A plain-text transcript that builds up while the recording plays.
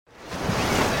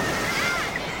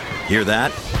Hear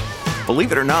that?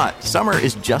 Believe it or not, summer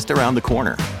is just around the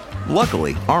corner.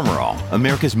 Luckily, Armor All,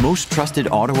 America's most trusted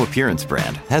auto appearance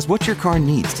brand, has what your car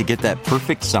needs to get that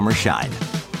perfect summer shine.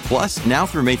 Plus, now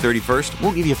through May 31st,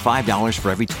 we'll give you $5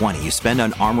 for every $20 you spend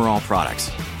on Armor All products.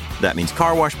 That means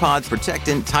car wash pods,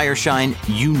 protectant, tire shine,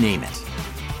 you name it.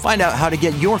 Find out how to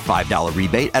get your $5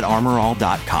 rebate at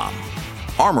armorall.com.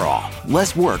 Armor All,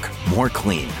 less work, more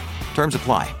clean. Terms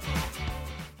apply.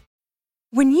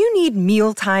 When you need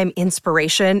mealtime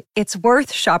inspiration, it's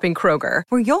worth shopping Kroger,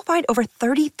 where you'll find over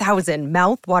 30,000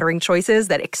 mouth-watering choices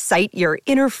that excite your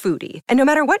inner foodie. And no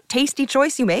matter what tasty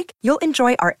choice you make, you'll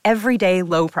enjoy our everyday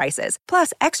low prices,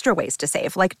 plus extra ways to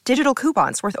save, like digital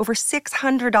coupons worth over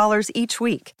 $600 each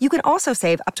week. You can also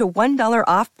save up to $1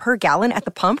 off per gallon at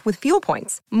the pump with fuel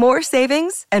points. More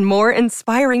savings and more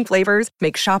inspiring flavors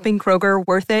make shopping Kroger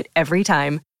worth it every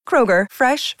time. Kroger,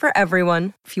 fresh for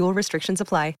everyone. Fuel restrictions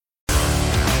apply.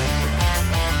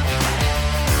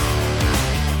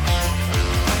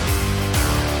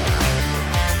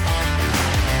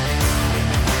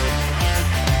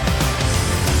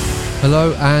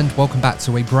 Hello and welcome back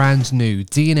to a brand new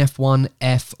DNF1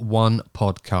 F1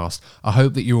 podcast. I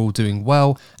hope that you're all doing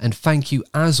well and thank you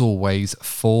as always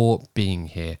for being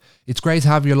here. It's great to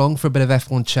have you along for a bit of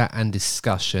F1 chat and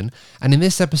discussion, and in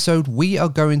this episode we are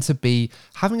going to be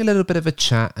having a little bit of a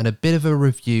chat and a bit of a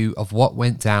review of what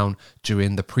went down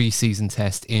during the pre-season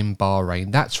test in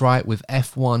Bahrain. That's right, with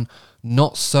F1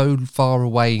 not so far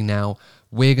away now,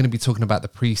 we're going to be talking about the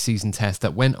pre-season test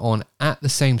that went on at the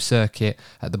same circuit,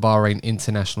 at the Bahrain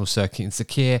International Circuit in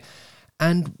Sakhir,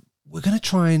 and we're going to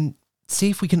try and see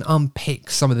if we can unpick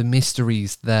some of the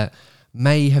mysteries that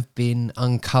may have been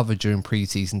uncovered during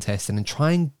pre-season testing and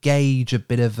try and gauge a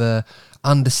bit of a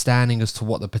understanding as to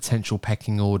what the potential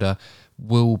pecking order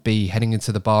will be heading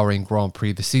into the Bahrain Grand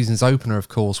Prix, the season's opener, of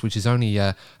course, which is only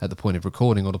at the point of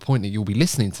recording, or the point that you'll be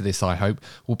listening to this, I hope,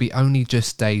 will be only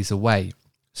just days away.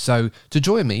 So to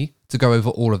join me to go over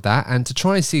all of that and to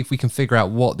try and see if we can figure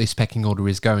out what this pecking order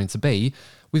is going to be,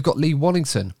 we've got Lee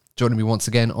Wallington joining me once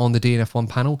again on the DNF1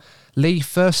 panel. Lee,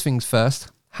 first things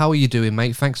first, how are you doing,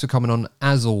 mate? Thanks for coming on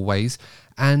as always.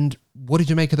 And what did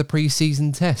you make of the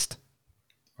pre-season test?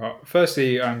 Well,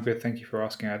 firstly, I'm good. Thank you for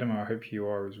asking, Adam. I hope you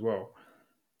are as well.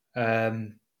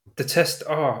 The test,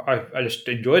 I just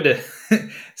enjoyed it.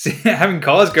 See, having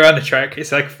cars go around the track,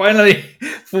 it's like finally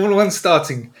Formula 1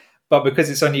 starting. But because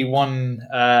it's only one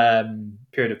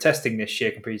period of testing this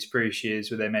year compared to previous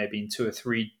years, where there may have been 2 or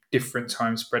 3 different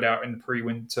times spread out in the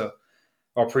pre-winter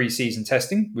or pre-season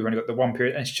testing, we've only got the one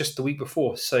period, and it's just the week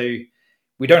before. So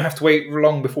we don't have to wait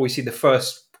long before we see the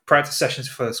first practice sessions,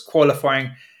 first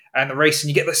qualifying, and the race. And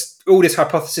you get all this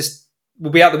hypothesis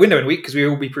will be out the window in a week because we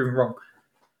will be proven wrong.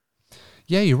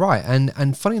 Yeah, you're right.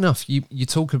 And funny enough, you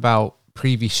talk about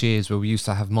previous years where we used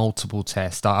to have multiple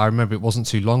tests. I remember it wasn't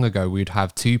too long ago we'd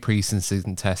have 2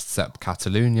 pre-season tests at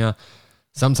Catalonia.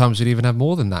 Sometimes we'd even have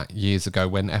more than that years ago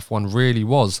when F1 really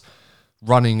was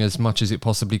running as much as it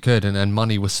possibly could, and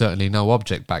money was certainly no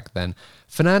object back then.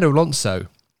 Fernando Alonso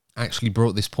actually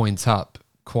brought this point up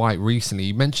quite recently.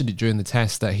 He mentioned it during the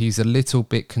test that he's a little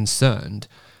bit concerned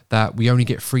that we only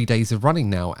get 3 days of running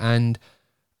now, and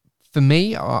for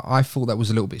me, I thought that was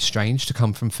a little bit strange to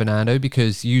come from Fernando,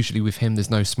 because usually with him there's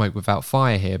no smoke without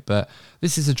fire here, but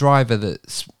this is a driver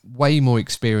that's way more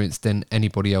experienced than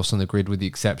anybody else on the grid, with the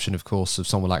exception, of course, of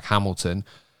someone like Hamilton.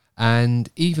 And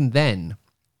even then,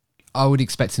 I would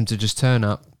expect him to just turn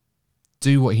up,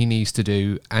 do what he needs to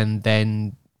do, and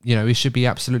then, you know, it should be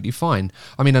absolutely fine.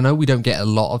 I mean, I know we don't get a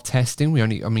lot of testing.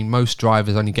 Most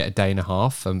drivers only get a day and a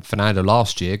half. Fernando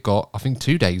last year got, I think,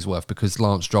 2 days worth because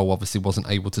Lance Stroll obviously wasn't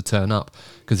able to turn up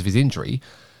because of his injury.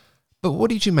 But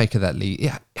what did you make of that, Lee?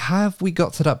 Have we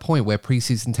got to that point where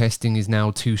preseason testing is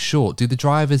now too short? Do the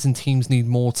drivers and teams need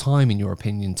more time, in your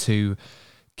opinion, to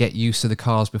get used to the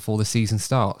cars before the season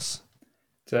starts?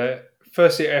 So,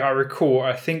 firstly, I recall,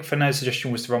 I think Fernando's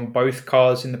suggestion was to run both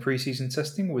cars in the preseason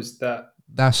testing. Was that?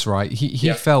 That's right.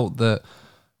 He felt that,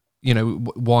 you know,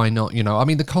 why not? You know, I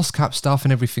mean, the cost cap stuff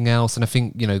and everything else, and I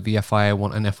think, you know, the FIA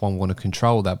and F1 want to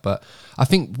control that. But I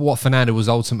think what Fernando was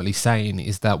ultimately saying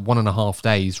is that 1.5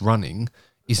 days running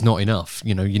is not enough.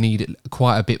 You know, you need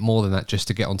quite a bit more than that just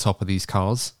to get on top of these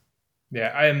cars.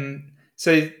 Yeah.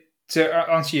 So to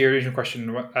answer your original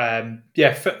question,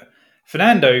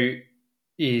 Fernando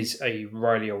is a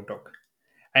wily old dog,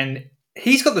 and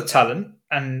he's got the talent,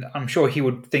 and I'm sure he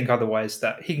would think otherwise,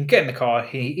 that he can get in the car.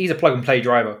 He's a plug-and-play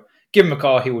driver. Give him a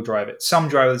car, he will drive it. Some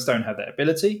drivers don't have that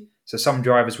ability, so some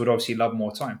drivers would obviously love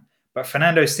more time. But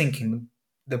Fernando's thinking,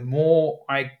 the more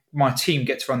my team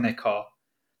get to run their car,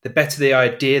 the better the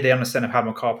idea they understand of how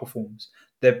my car performs,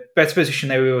 the better position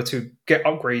they were to get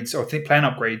upgrades or plan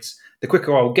upgrades, the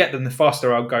quicker I'll get them, the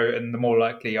faster I'll go, and the more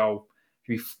likely I'll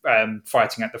be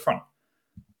fighting at the front.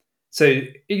 So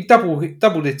he doubled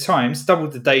the times,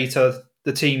 doubled the data.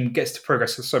 The team gets to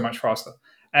progress so much faster.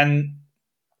 And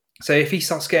so if he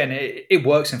starts getting it, it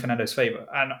works in Fernando's favour.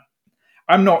 And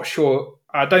I'm not sure.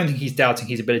 I don't think he's doubting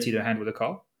his ability to handle the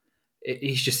car.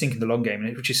 He's just thinking the long game,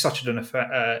 which is such if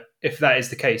that is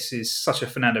the case, is such a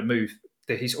Fernando move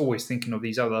that he's always thinking of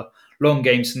these other long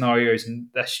game scenarios, and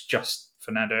that's just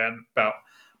Fernando. But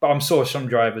I'm sure some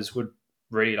drivers would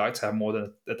really like to have more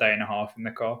than a day and a half in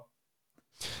the car.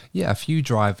 Yeah, a few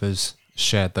drivers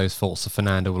shared those thoughts of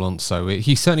Fernando Alonso.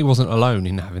 He certainly wasn't alone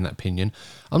in having that opinion.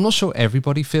 I'm not sure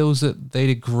everybody feels that they'd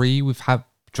agree with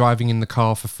driving in the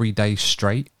car for 3 days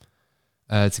straight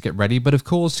to get ready. But of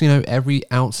course, every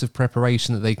ounce of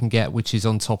preparation that they can get, which is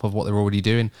on top of what they're already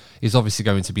doing, is obviously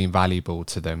going to be invaluable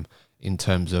to them in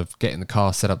terms of getting the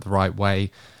car set up the right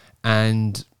way.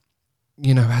 And,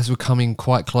 as we're coming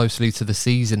quite closely to the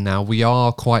season now, we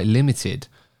are quite limited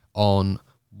on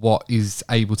what is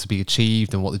able to be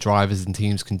achieved and what the drivers and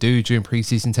teams can do during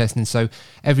pre-season testing. So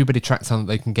everybody track time that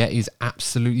they can get is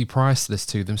absolutely priceless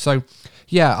to them. So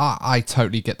yeah, I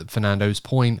totally get Fernando's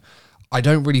point. I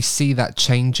don't really see that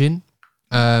changing.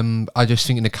 I just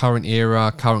think in the current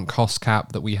era, current cost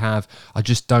cap that we have, I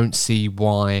just don't see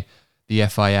why the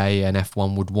FIA and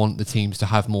F1 would want the teams to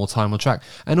have more time on track.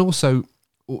 And also,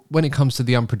 when it comes to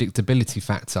the unpredictability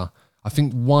factor, I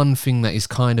think one thing that is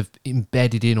kind of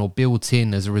embedded in or built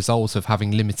in as a result of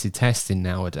having limited testing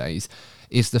nowadays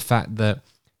is the fact that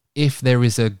if there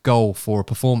is a goal for a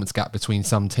performance gap between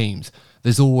some teams,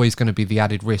 there's always going to be the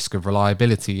added risk of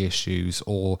reliability issues,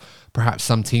 or perhaps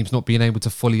some teams not being able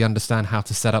to fully understand how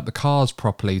to set up the cars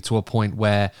properly to a point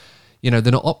where, they're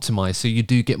not optimized. So you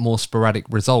do get more sporadic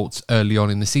results early on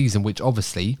in the season, which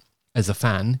obviously, as a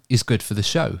fan, is good for the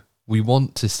show. We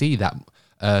want to see that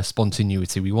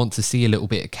spontaneity. We want to see a little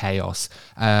bit of chaos.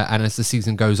 And as the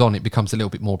season goes on, it becomes a little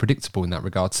bit more predictable in that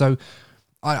regard. So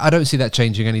I don't see that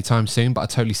changing anytime soon, but I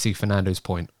totally see Fernando's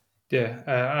point. Yeah,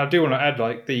 I do want to add,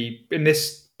 in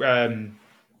this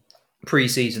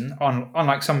pre-season,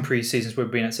 unlike some pre-seasons we've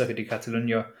been at Circuit de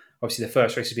Catalunya, obviously the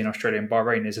first race has been Australia and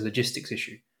Bahrain, there's a logistics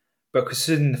issue. But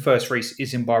considering the first race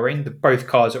is in Bahrain, both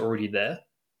cars are already there.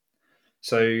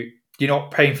 So you're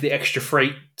not paying for the extra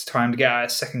freight time to get out a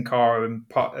second car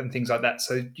and things like that.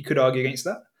 So you could argue against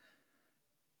that.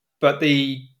 But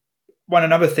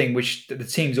another thing which the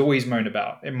teams always moan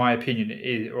about, in my opinion,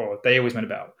 they always moan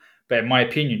about, but in my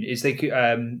opinion, is they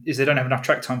don't have enough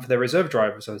track time for their reserve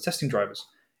drivers or the testing drivers.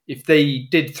 If they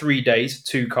did 3 days,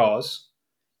 2 cars,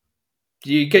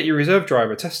 you get your reserve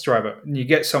driver, test driver, and you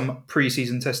get some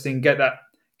pre-season testing, get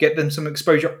them some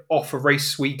exposure off a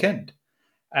race weekend.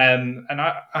 And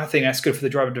I think that's good for the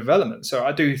driver development. So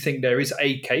I do think there is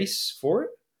a case for it,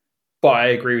 but I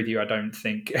agree with you. I don't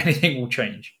think anything will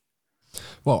change.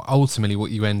 Well, ultimately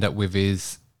what you end up with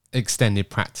is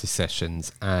extended practice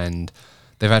sessions, and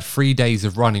they've had 3 days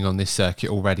of running on this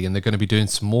circuit already, and they're going to be doing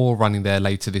some more running there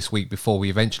later this week before we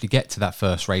eventually get to that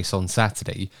first race on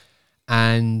Saturday.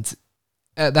 And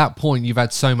at that point, you've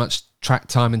had so much track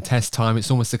time and test time, it's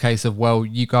almost a case of, well,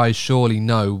 you guys surely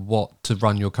know what to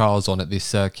run your cars on at this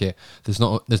circuit. There's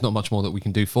not much more that we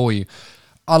can do for you.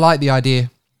 I like the idea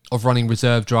of running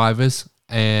reserve drivers,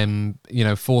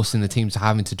 forcing the teams to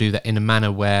having to do that in a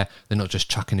manner where they're not just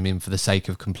chucking them in for the sake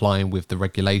of complying with the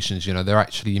regulations. They're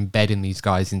actually embedding these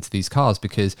guys into these cars,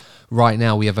 because right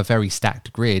now we have a very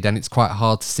stacked grid and it's quite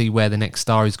hard to see where the next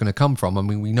star is going to come from. I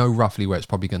mean, we know roughly where it's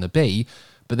probably going to be,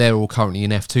 but they're all currently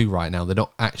in F2 right now. They're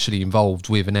not actually involved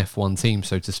with an F1 team,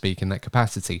 so to speak, in that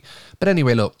capacity. But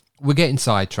anyway, look, we're getting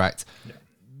sidetracked. Yeah.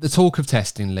 The talk of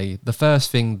testing, Lee, the first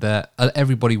thing that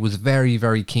everybody was very,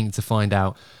 very keen to find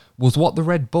out was what the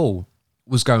Red Bull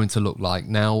was going to look like.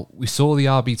 Now, we saw the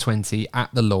RB20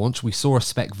 at the launch. We saw a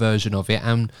spec version of it.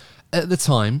 And at the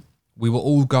time, we were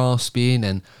all gasping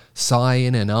and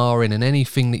sighing and ahhing and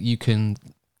anything that you can,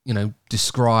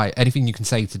 describe, anything you can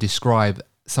say to describe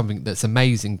something that's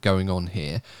amazing going on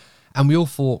here. And we all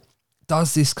thought,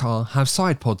 does this car have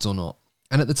side pods or not?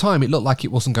 And at the time, it looked like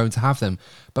it wasn't going to have them.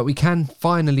 But we can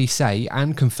finally say,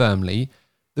 and confirmly,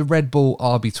 the Red Bull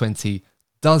RB20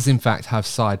 does in fact have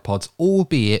side pods,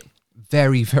 albeit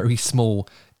very, very small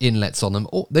inlets on them.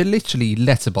 They're literally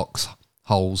letterbox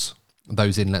holes,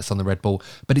 those inlets on the Red Bull,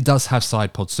 but it does have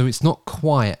side pods. So it's not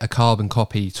quite a carbon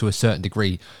copy to a certain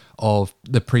degree of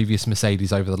the previous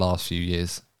Mercedes over the last few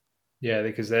years. Yeah,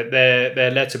 because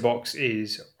their letterbox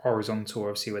is horizontal,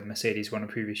 obviously, where the Mercedes one of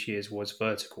previous years was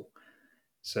vertical.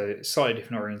 So it's slightly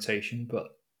different orientation,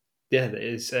 but yeah, it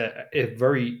is a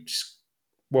very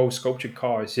well sculptured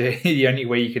car. Is the only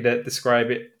way you could describe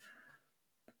it.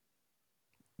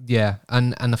 Yeah,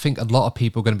 and I think a lot of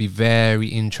people are going to be very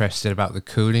interested about the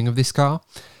cooling of this car.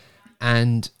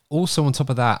 And also on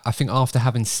top of that, I think after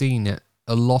having seen it,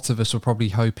 a lot of us were probably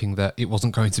hoping that it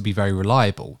wasn't going to be very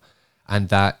reliable. And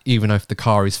that even if the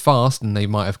car is fast and they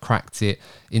might have cracked it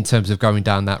in terms of going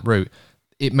down that route,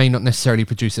 it may not necessarily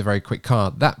produce a very quick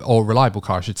car, or reliable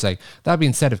car, I should say. That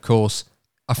being said, of course,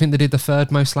 I think they did the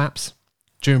third most laps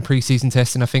during pre-season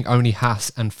testing. I think only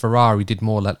Haas and Ferrari did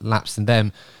more laps than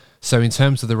them. So in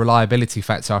terms of the reliability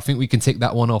factor, I think we can tick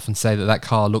that one off and say that that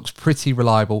car looks pretty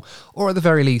reliable, or at the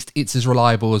very least, it's as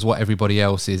reliable as what everybody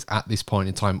else is at this point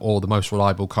in time, or the most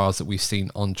reliable cars that we've seen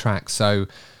on track. So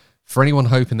for anyone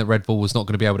hoping that Red Bull was not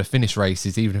going to be able to finish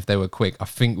races, even if they were quick, I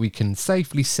think we can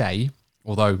safely say,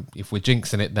 although if we're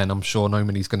jinxing it, then I'm sure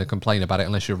nobody's going to complain about it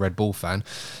unless you're a Red Bull fan,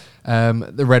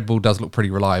 the Red Bull does look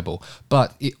pretty reliable.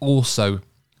 But it also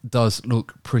does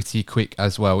look pretty quick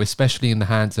as well, especially in the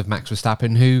hands of Max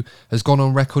Verstappen, who has gone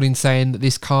on record in saying that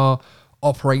this car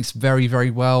operates very, very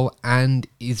well and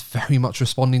is very much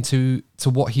responding to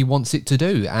what he wants it to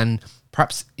do. And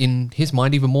perhaps in his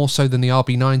mind, even more so than the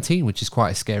RB19, which is quite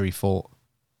a scary thought.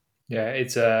 Yeah,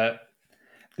 it's the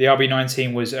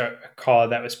RB19 was a car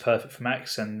that was perfect for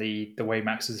Max, and the way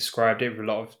Max has described it with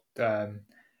a lot of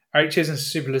adjectives and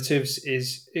superlatives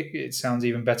it sounds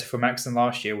even better for Max than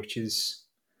last year, which is,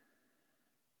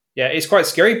 yeah, it's quite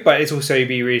scary, but it's also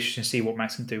be really interesting to see what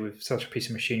Max can do with such a piece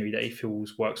of machinery that he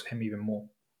feels works for him even more.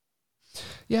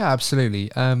 Yeah,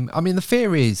 absolutely. I mean, the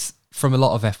fear is from a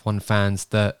lot of F1 fans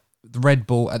that the Red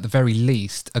Bull, at the very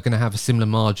least, are going to have a similar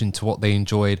margin to what they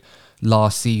enjoyed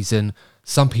last season.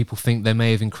 Some people think they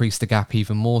may have increased the gap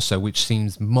even more so, which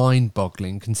seems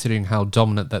mind-boggling considering how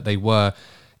dominant that they were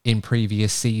in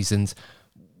previous seasons.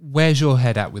 Where's your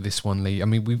head at with this one, Lee? I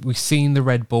mean, we've seen the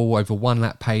Red Bull over 1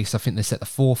 lap pace. I think they set the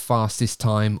 4th fastest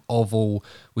time of all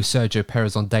with Sergio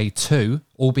Perez on day 2,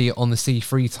 albeit on the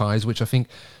C3 tyres, which I think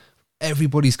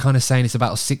everybody's kind of saying it's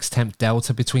about a 6-tenth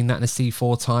delta between that and a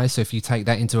C4 tyre. So if you take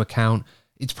that into account,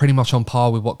 it's pretty much on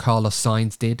par with what Carlos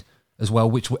Sainz did as well,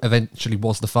 which eventually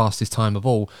was the fastest time of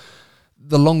all.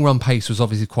 The long run pace was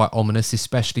obviously quite ominous,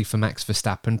 especially for Max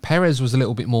Verstappen. Perez was a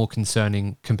little bit more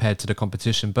concerning compared to the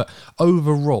competition, but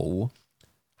overall,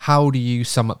 how do you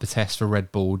sum up the test for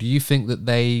Red Bull? Do you think that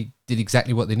they did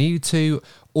exactly what they needed to,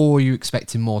 or are you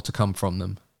expecting more to come from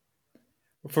them?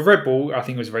 For Red Bull, I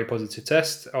think it was a very positive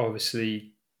test.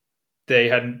 Obviously, they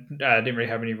didn't really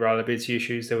have any reliability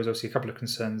issues. There was obviously a couple of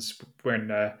concerns when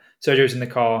Sergio was in the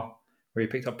car, where he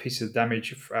picked up pieces of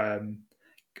damage.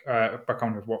 I can't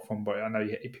remember what from, but I know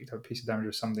he picked up a piece of damage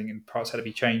or something, and parts had to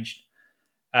be changed.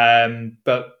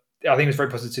 But I think it was a very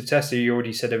positive test. You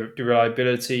already said the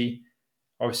reliability.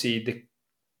 Obviously,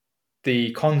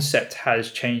 the concept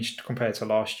has changed compared to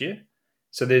last year.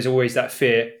 So there's always that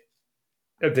fear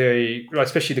of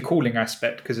especially the cooling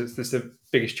aspect, because it's the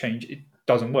biggest change. It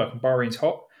doesn't work. And Bahrain's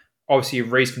hot. Obviously,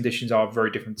 race conditions are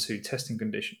very different to testing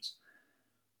conditions.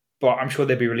 But I'm sure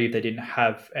they'd be relieved they didn't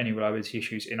have any reliability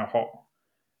issues in a hot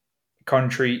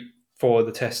country for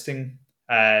the testing.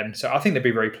 So I think they'd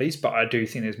be very pleased, but I do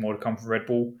think there's more to come from Red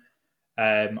Bull.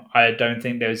 I don't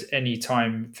think there's any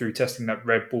time through testing that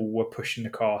Red Bull were pushing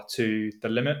the car to the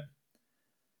limit.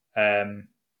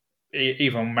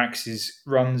 Even on Max's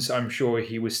runs, I'm sure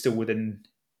he was still within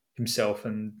himself,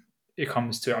 and it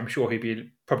comes to, I'm sure he'd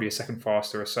be probably a second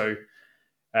faster or so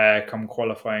come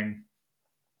qualifying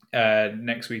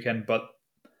next weekend. But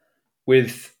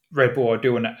with Red Bull, I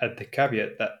do want to add the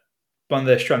caveat that one of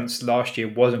their strengths last year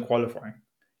wasn't qualifying.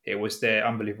 It was their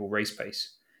unbelievable race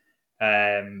pace.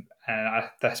 And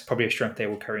that's probably a strength they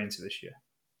will carry into this year.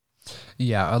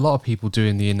 Yeah, a lot of people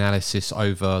doing the analysis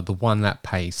over the 1 lap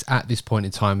pace at this point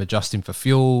in time, adjusting for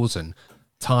fuels and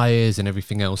tyres and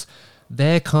everything else.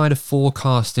 They're kind of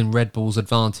forecasting Red Bull's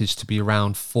advantage to be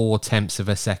around 0.4 of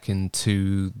a second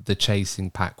to the chasing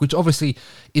pack, which obviously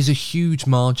is a huge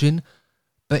margin.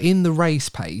 But in the race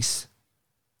pace,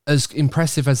 as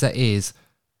impressive as that is,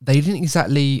 they didn't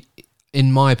exactly,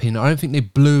 in my opinion, I don't think they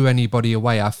blew anybody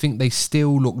away. I think they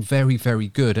still look very, very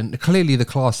good. And clearly the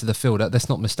class of the field, let's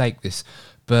not mistake this.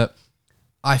 But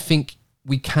I think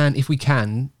we can, if we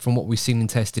can, from what we've seen in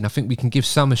testing, I think we can give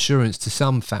some assurance to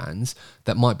some fans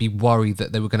that might be worried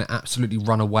that they were going to absolutely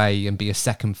run away and be a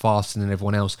second faster than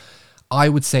everyone else. I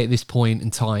would say at this point in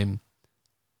time,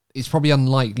 it's probably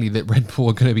unlikely that Red Bull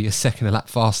are going to be a second a lap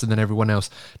faster than everyone else,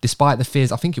 despite the fears.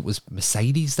 I think it was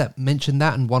Mercedes that mentioned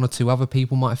that, and 1 or 2 other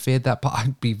people might have feared that, but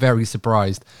I'd be very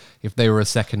surprised if they were a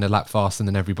second a lap faster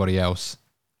than everybody else.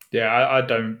 Yeah, I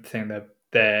don't think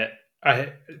they're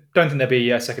I don't think they'll be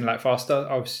a second lap faster.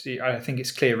 Obviously, I think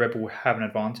it's clear Red Bull will have an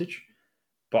advantage,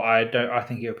 but I don't. I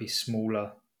think it'll be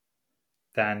smaller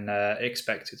than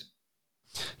expected.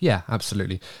 Yeah,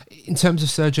 absolutely. In terms of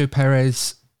Sergio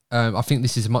Perez, I think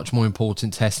this is a much more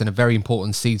important test and a very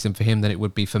important season for him than it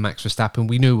would be for Max Verstappen.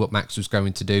 We knew what Max was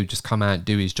going to do, just come out,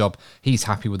 do his job. He's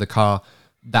happy with the car.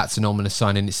 That's an ominous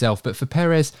sign in itself. But for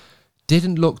Perez,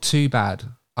 didn't look too bad.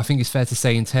 I think it's fair to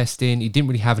say in testing, he didn't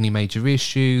really have any major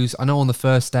issues. I know on the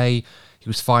first day, he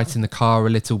was fighting the car a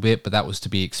little bit, but that was to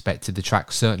be expected. The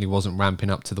track certainly wasn't ramping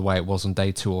up to the way it was on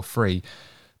day 2 or 3.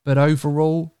 But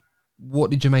overall,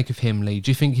 what did you make of him, Lee? Do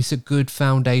you think it's a good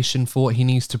foundation for what he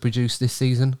needs to produce this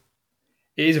season?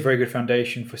 It is a very good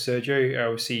foundation for Sergio.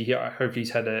 Obviously, hopefully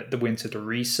he's had the winter to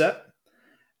reset,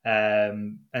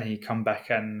 and he come back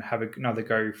and have another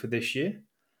go for this year.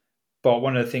 But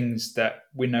one of the things that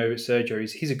we know with Sergio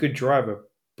is he's a good driver,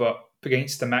 but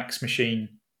against the Max machine,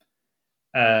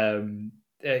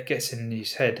 it gets in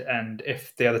his head. And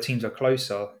if the other teams are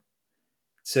closer,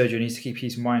 Sergio needs to keep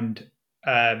his mind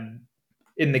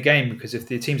in the game, because if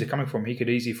the teams are coming from him, he could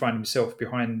easily find himself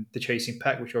behind the chasing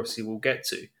pack, which obviously we'll get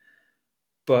to.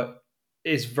 But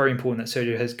it's very important that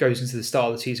Sergio goes into the start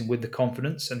of the season with the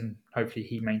confidence, and hopefully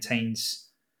he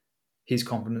maintains his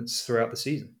confidence throughout the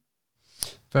season.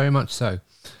 Very much so.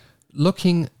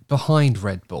 Looking behind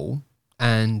Red Bull,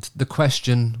 and the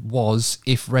question was,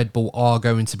 if Red Bull are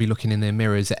going to be looking in their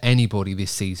mirrors at anybody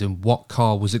this season, what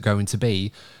car was it going to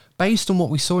be? Based on what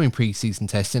we saw in pre-season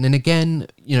testing, and again,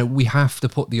 we have to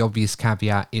put the obvious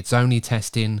caveat, it's only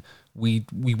testing. We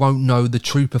won't know the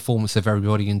true performance of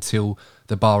everybody until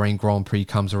the Bahrain Grand Prix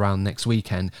comes around next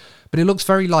weekend. But it looks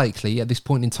very likely at this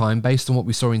point in time, based on what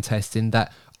we saw in testing,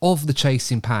 that of the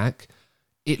chasing pack,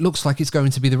 it looks like it's going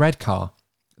to be the red car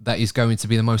that is going to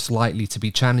be the most likely to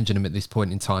be challenging him at this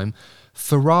point in time.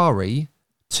 Ferrari,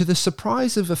 to the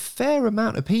surprise of a fair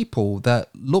amount of people that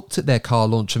looked at their car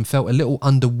launch and felt a little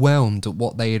underwhelmed at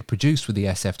what they had produced with the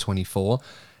SF24,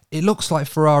 it looks like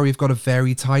Ferrari have got a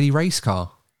very tidy race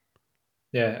car.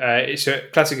 Yeah, it's a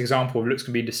classic example of looks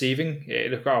can be deceiving.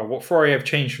 What Ferrari have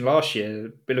changed from last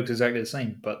year, it looks exactly the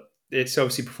same, but it's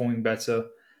obviously performing better.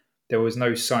 There was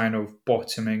no sign of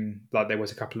bottoming like there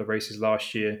was a couple of races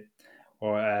last year.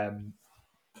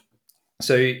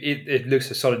 So it looks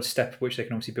a solid step which they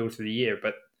can obviously build through the year.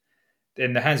 But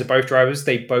in the hands of both drivers,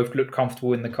 they both looked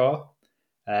comfortable in the car.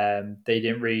 They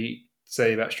didn't really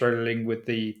say about struggling with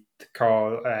the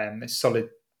car. It's solid.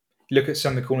 Look at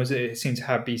some of the corners, it seems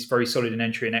to be very solid in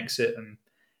entry and exit. And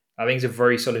I think it's a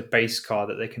very solid base car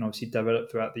that they can obviously develop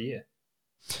throughout the year.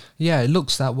 Yeah, it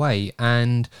looks that way.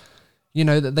 And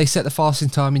that they set the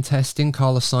fastest time in testing.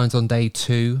 Carlos Sainz on day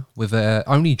 2 with a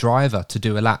only driver to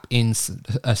do a lap in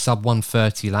a sub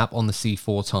 130 lap on the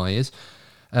C4 tyres.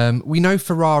 We know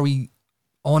Ferrari,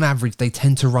 on average, they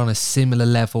tend to run a similar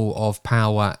level of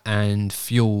power and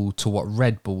fuel to what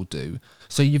Red Bull do.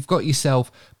 So you've got yourself,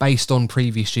 based on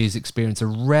previous year's experience, a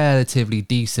relatively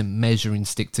decent measuring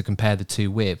stick to compare the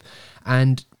two with.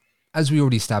 And as we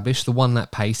already established, the 1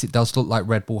 lap pace, it does look like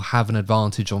Red Bull have an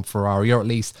advantage on Ferrari, or at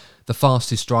least the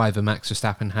fastest driver, Max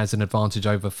Verstappen, has an advantage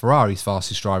over Ferrari's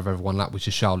fastest driver over 1 lap, which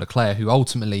is Charles Leclerc, who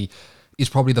ultimately is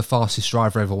probably the fastest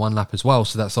driver over 1 lap as well.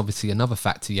 So that's obviously another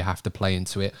factor you have to play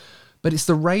into it. But it's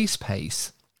the race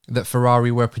pace that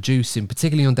Ferrari were producing,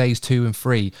 particularly on days 2 and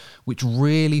 3, which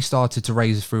really started to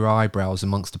raise through eyebrows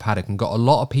amongst the paddock and got a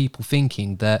lot of people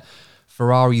thinking that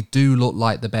Ferrari do look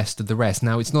like the best of the rest.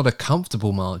 Now, it's not a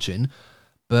comfortable margin,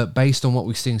 but based on what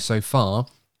we've seen so far,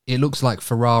 it looks like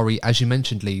Ferrari, as you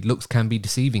mentioned, Lee, looks can be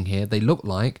deceiving here. They look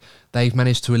like they've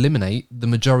managed to eliminate the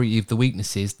majority of the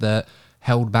weaknesses that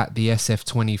held back the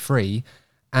SF23,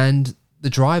 and the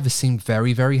drivers seemed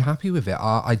very, very happy with it.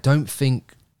 I don't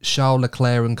think Charles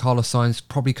Leclerc and Carlos Sainz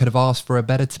probably could have asked for a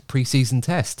better pre-season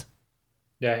test.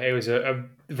 Yeah, it was a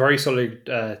very solid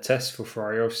test for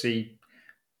Ferrari. Obviously,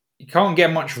 you can't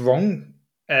get much wrong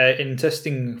in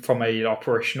testing from an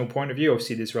operational point of view.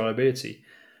 Obviously, there's reliability.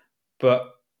 But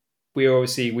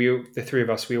the three of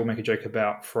us, we all make a joke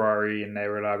about Ferrari and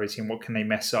their reliability and what can they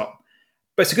mess up.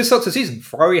 But it's a good start to the season.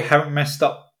 Ferrari haven't messed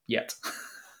up yet.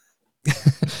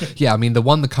 Yeah, I mean, they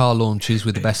won the car launches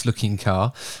with the best looking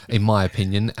car, in my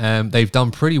opinion. They've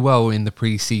done pretty well in the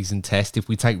pre-season test. If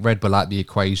we take Red Bull out of the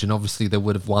equation, obviously they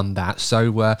would have won that.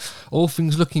 So all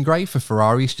things looking great for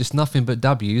Ferrari. It's just nothing but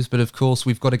W's. But of course,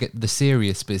 we've got to get the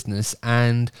serious business.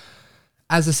 And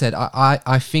as I said,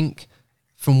 I think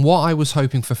from what I was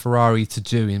hoping for Ferrari to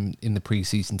do in the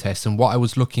pre-season test and what I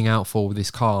was looking out for with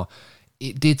this car,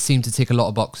 it did seem to tick a lot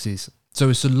of boxes. So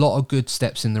it's a lot of good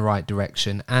steps in the right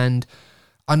direction. And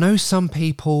I know some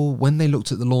people, when they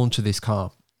looked at the launch of this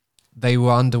car, they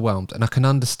were underwhelmed. And I can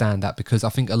understand that, because I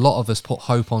think a lot of us put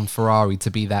hope on Ferrari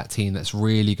to be that team that's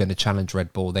really going to challenge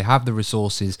Red Bull. They have the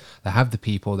resources, they have the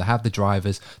people, they have the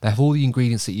drivers, they have all the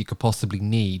ingredients that you could possibly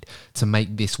need to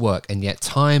make this work. And yet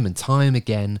time and time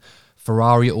again,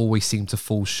 Ferrari always seem to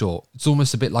fall short. It's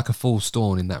almost a bit like a false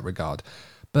dawn in that regard.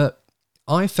 But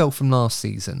I felt from last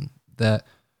season that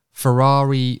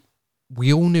Ferrari,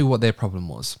 we all knew what their problem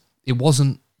was. It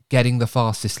wasn't getting the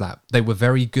fastest lap. They were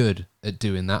very good at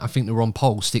doing that. I think they were on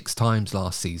pole 6 times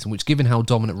last season, which, given how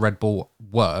dominant Red Bull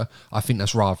were, I think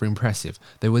that's rather impressive.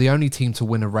 They were the only team to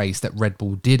win a race that Red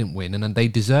Bull didn't win, and they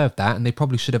deserved that, and they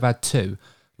probably should have had 2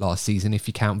 last season if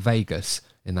you count Vegas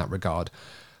in that regard.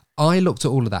 I looked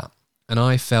at all of that, and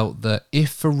I felt that if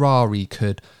Ferrari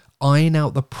could iron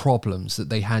out the problems that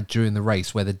they had during the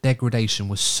race, where the degradation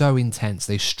was so intense,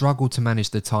 they struggled to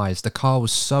manage the tyres, the car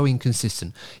was so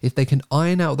inconsistent. If they can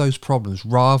iron out those problems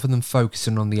rather than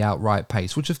focusing on the outright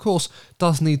pace, which of course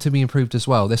does need to be improved as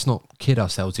well, let's not kid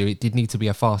ourselves here, it did need to be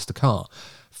a faster car,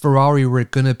 Ferrari were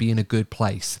going to be in a good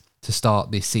place to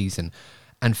start this season.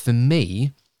 And for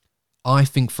me, I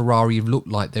think Ferrari have looked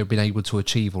like they've been able to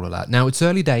achieve all of that. Now, it's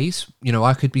early days. You know,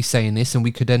 I could be saying this and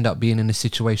we could end up being in a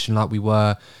situation like we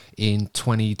were in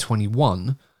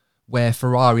 2021, where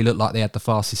Ferrari looked like they had the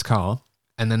fastest car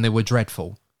and then they were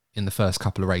dreadful in the first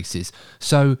couple of races.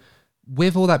 So,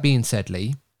 with all that being said,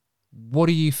 Lee, what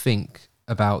do you think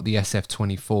about the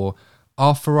SF24?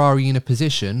 Are Ferrari in a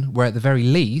position where at the very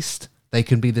least they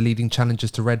can be the leading challengers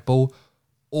to Red Bull,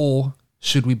 or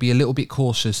should we be a little bit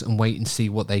cautious and wait and see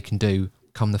what they can do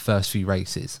come the first few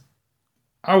races?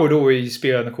 I would always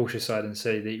be on the cautious side and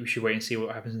say that we should wait and see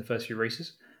what happens in the first few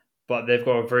races. But they've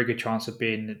got a very good chance of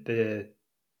being the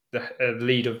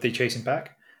lead of the chasing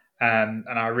pack. And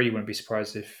I really wouldn't be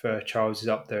surprised if Charles is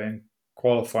up there in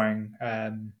qualifying,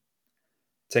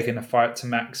 taking a fight to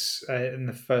Max in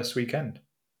the first weekend.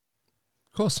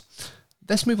 Of course.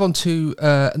 Let's move on to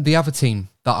the other team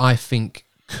that I think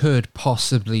could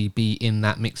possibly be in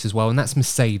that mix as well, and that's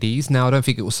Mercedes. Now, I don't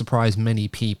think it will surprise many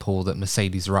people that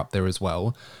Mercedes are up there as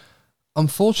well.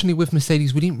 Unfortunately, with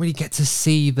Mercedes, we didn't really get to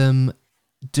see them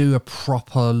do a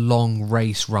proper long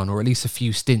race run, or at least a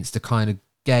few stints to kind of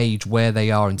gauge where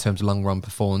they are in terms of long run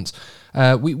performance.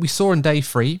 We saw in day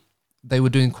 3, they were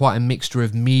doing quite a mixture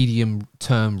of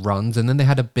medium-term runs, and then they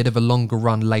had a bit of a longer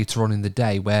run later on in the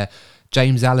day where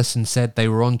James Allison said they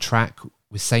were on track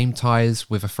with same tyres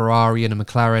with a Ferrari and a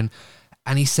McLaren,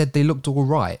 and he said they looked all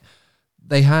right.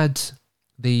 They had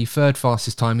the 3rd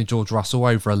fastest time in George Russell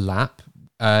over a lap,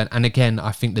 and again,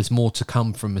 I think there's more to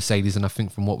come from Mercedes, and I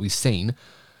think from what we've seen.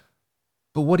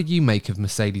 But what do you make of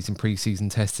Mercedes in pre-season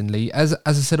testing, Lee? As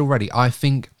I said already, I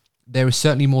think there is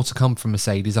certainly more to come from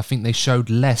Mercedes. I think they showed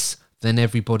less than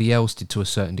everybody else did to a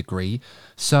certain degree.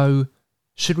 So,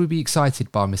 should we be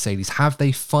excited by Mercedes? Have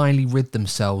they finally rid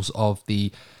themselves of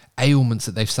the ailments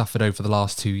that they've suffered over the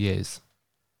last 2 years?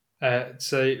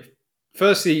 So,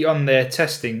 firstly, on their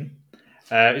testing,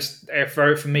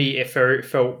 for me, it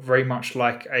felt very much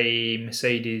like a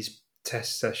Mercedes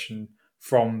test session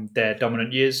from their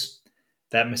dominant years.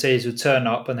 That Mercedes would turn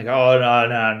up and they go, "Oh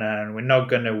no, we're not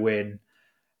going to win,"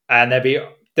 and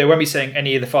they won't be saying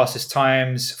any of the fastest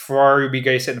times. Ferrari will be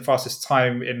going setting the fastest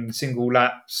time in single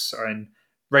laps or in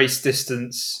race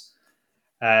distance,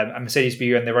 and Mercedes will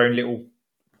be on their own little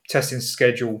testing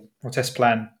schedule or test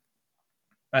plan,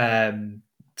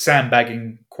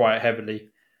 sandbagging quite heavily.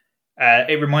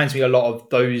 It reminds me a lot of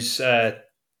those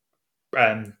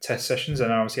test sessions,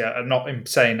 and obviously I'm not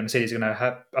saying that Mercedes are going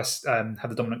to have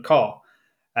the dominant car,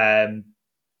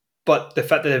 but the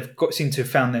fact that they've seem to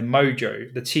have found their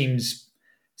mojo, the team's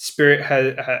spirit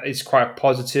is quite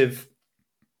positive.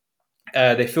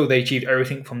 They feel they achieved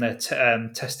everything from their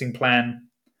testing plan.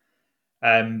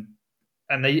 And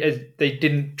they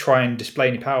didn't try and display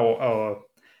any power or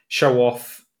show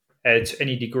off to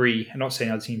any degree. I'm not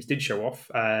saying other teams did show off,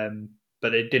 but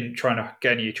they didn't try and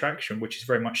get any attraction, which is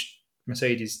very much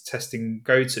Mercedes testing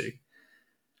go-to.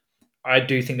 I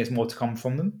do think there's more to come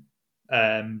from them.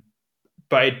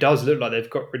 But it does look like they've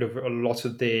got rid of a lot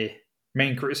of their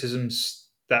main criticisms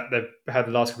that they've had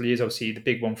the last couple of years. Obviously, the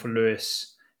big one for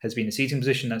Lewis has been the seating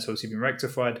position. That's obviously been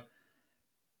rectified.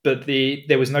 But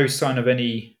there was no sign of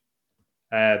any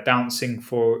bouncing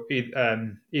for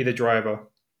either driver,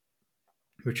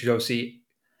 which is obviously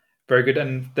very good.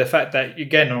 And the fact that,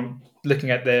 again, I'm looking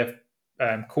at their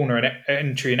corner and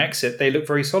entry and exit, they look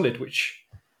very solid, which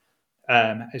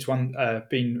is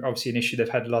been obviously an issue they've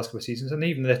had the last couple of seasons. And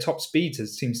even their top speeds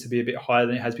seems to be a bit higher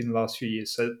than it has been the last few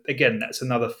years. So again, that's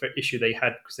another issue they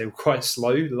had because they were quite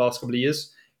slow the last couple of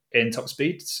years in top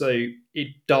speed. So it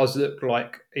does look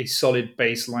like a solid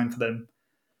baseline for them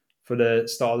for the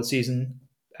start of the season.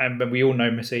 And we all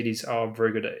know Mercedes are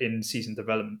very good at in-season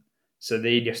development, so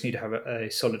they just need to have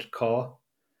a solid car,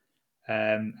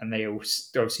 and they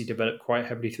obviously develop quite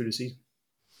heavily through the season.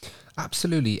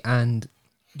 Absolutely, and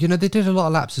they did a lot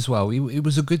of laps as well. It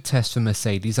was a good test for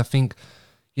Mercedes. I think,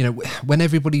 when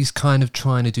everybody's kind of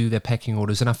trying to do their pecking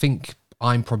orders, and I think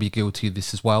I'm probably guilty of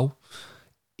this as well,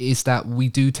 is that we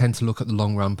do tend to look at the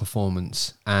long run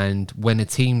performance. And when a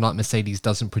team like Mercedes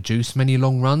doesn't produce many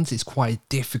long runs, it's quite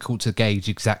difficult to gauge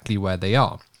exactly where they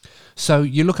are. So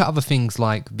you look at other things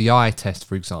like the eye test,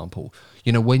 for example,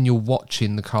 when you're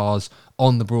watching the cars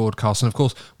on the broadcast. And of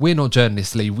course, we're not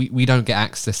journalists, Lee. We don't get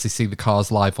access to see the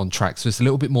cars live on track. So it's a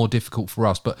little bit more difficult for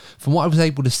us. But from what I was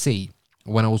able to see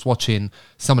when I was watching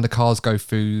some of the cars go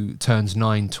through turns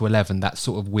 9 to 11, that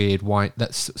sort of weird white,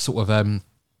 that's sort of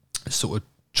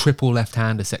triple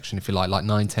left-hander section, if you like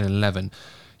 9, 10 and 11,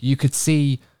 you could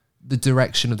see the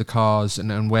direction of the cars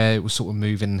and where it was sort of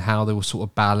moving and how they were sort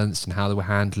of balanced and how they were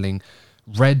handling.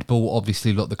 Red Bull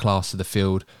obviously looked the class of the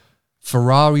field.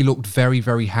 Ferrari looked very,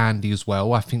 very handy as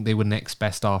well. I think they were next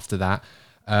best after that.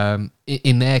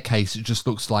 In their case, it just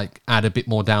looks like add a bit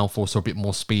more downforce or a bit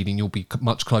more speed and you'll be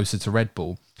much closer to Red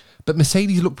Bull. But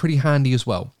Mercedes looked pretty handy as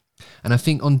well. And I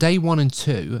think on day 1 and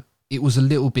 2, it was a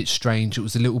little bit strange. It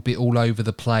was a little bit all over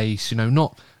the place,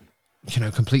 not,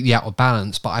 completely out of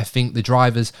balance. But I think the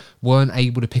drivers weren't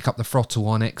able to pick up the throttle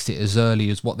on exit as early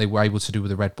as what they were able to do with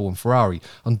the Red Bull and Ferrari.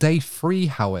 On day 3,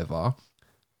 however,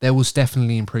 there was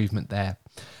definitely improvement there.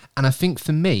 And I think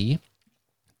for me,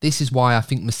 this is why I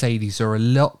think Mercedes are a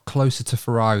lot closer to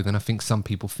Ferrari than I think some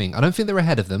people think. I don't think they're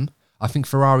ahead of them. I think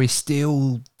Ferrari is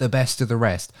still the best of the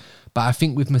rest. But I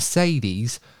think with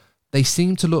Mercedes, they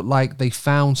seem to look like they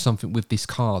found something with this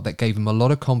car that gave them a lot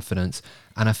of confidence.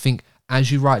 And I think,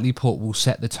 as you rightly put, will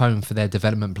set the tone for their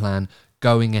development plan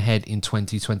going ahead in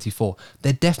 2024.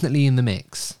 They're definitely in the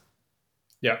mix.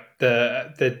 Yeah,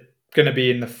 they're going to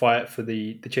be in the fight for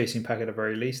the chasing pack at the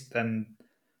very least. And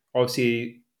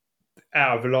obviously,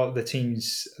 out of a lot of the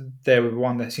teams, they're the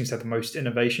one that seems to have the most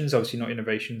innovations. Obviously, not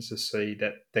innovations to say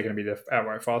that they're going to be the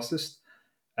outright fastest.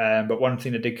 But one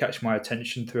thing that did catch my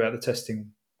attention throughout the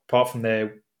testing, apart from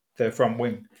their front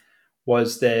wing,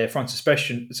 was their front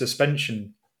suspension.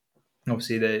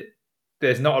 Obviously,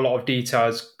 there's not a lot of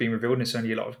details being revealed, and it's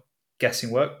only a lot of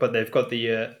guessing work, but they've got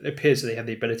it appears that they have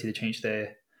the ability to change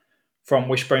their front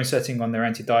wishbone setting on their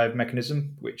anti-dive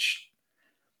mechanism, which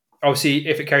obviously,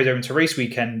 if it carries over into race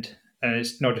weekend, and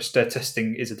it's not just their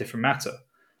testing is a different matter,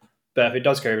 but if it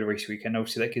does go over the race weekend,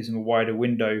 obviously that gives them a wider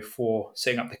window for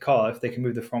setting up the car if they can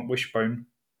move the front wishbone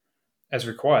as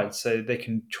required, so they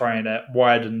can try and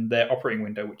widen their operating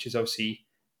window, which is obviously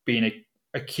been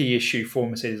a key issue for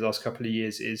Mercedes the last couple of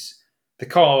years. Is the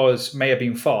cars may have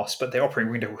been fast, but their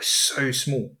operating window was so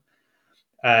small.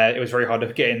 It was very hard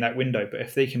to get in that window. But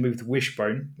if they can move the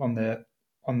wishbone on the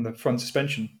front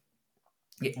suspension,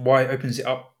 it opens it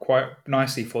up quite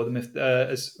nicely for them if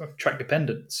as track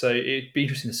dependent. So it'd be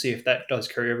interesting to see if that does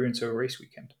carry over into a race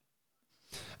weekend.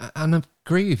 And I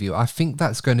agree with you. I think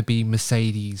that's going to be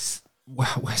Mercedes.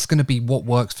 Well, it's going to be what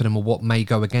works for them or what may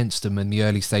go against them in the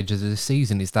early stages of the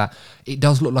season, is that it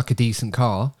does look like a decent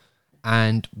car,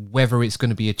 and whether it's going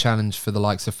to be a challenge for the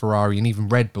likes of Ferrari and even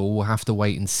Red Bull, we'll have to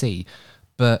wait and see.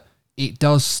 But it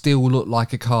does still look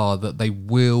like a car that they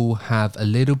will have a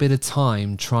little bit of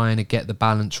time trying to get the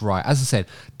balance right. As I said,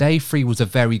 day 3 was a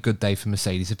very good day for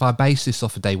Mercedes. If I based this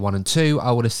off of day 1 and 2,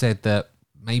 I would have said that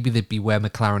maybe they'd be where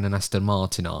McLaren and Aston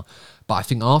Martin are. But I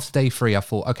think after day 3, I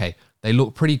thought, okay, they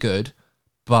look pretty good,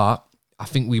 but I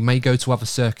think we may go to other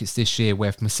circuits this year where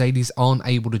if Mercedes aren't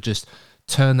able to just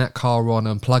turn that car on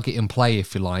and plug it and play,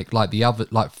 if you like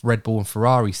Red Bull and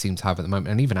Ferrari seem to have at the moment,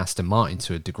 and even Aston Martin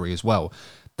to a degree as well,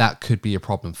 that could be a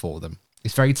problem for them.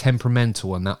 It's very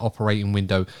temperamental, and that operating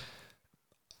window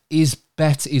is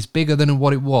bigger than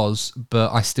what it was,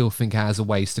 but I still think it has a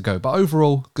ways to go. But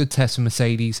overall, good test for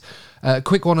Mercedes.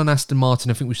 Quick one on Aston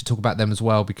Martin. I think we should talk about them as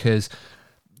well, because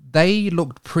they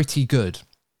looked pretty good.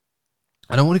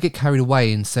 I don't want to get carried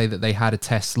away and say that they had a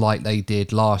test like they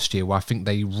did last year, where I think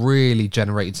they really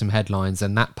generated some headlines,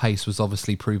 and that pace was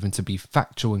obviously proven to be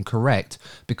factual and correct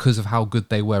because of how good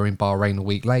they were in Bahrain a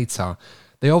week later.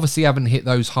 They obviously haven't hit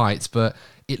those heights, but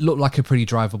it looked like a pretty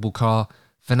drivable car.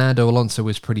 Fernando Alonso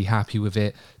was pretty happy with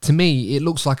it. To me, it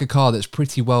looks like a car that's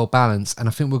pretty well balanced, and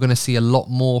I think we're going to see a lot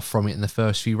more from it in the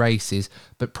first few races,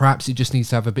 but perhaps it just needs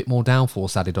to have a bit more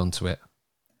downforce added onto it.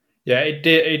 Yeah,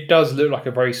 it does look like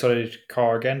a very solid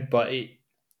car again, but it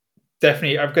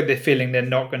definitely, I've got the feeling they're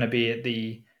not going to be at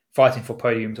the fighting for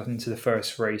podiums into the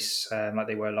first race like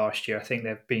they were last year. I think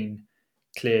they've been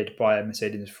cleared by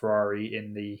Mercedes and Ferrari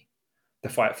in the the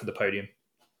fight for the podium.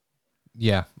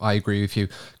 Yeah, I agree with you.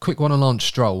 Quick one on Lance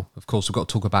Stroll. Of course, we've got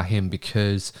to talk about him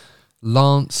because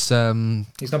Lance...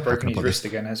 he's not broken his wrist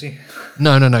again, has he?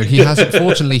 No. He hasn't.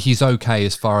 Fortunately, he's okay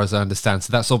as far as I understand.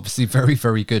 So that's obviously very,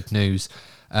 very good news.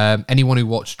 Anyone who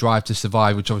watched Drive to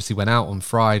Survive, which obviously went out on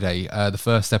Friday, the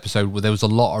first episode, where there was a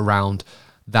lot around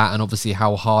that and obviously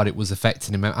how hard it was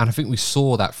affecting him. And I think we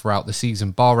saw that throughout the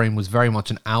season. Bahrain was very much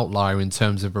an outlier in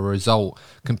terms of a result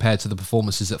compared to the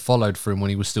performances that followed for him when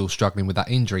he was still struggling with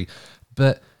that injury.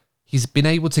 But he's been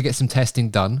able to get some testing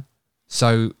done.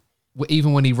 So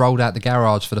even when he rolled out the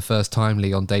garage for the first time,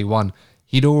 Lee, on day one,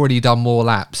 he'd already done more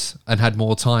laps and had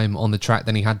more time on the track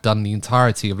than he had done the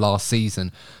entirety of last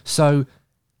season. So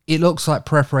it looks like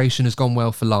preparation has gone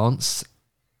well for Lance.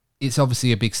 It's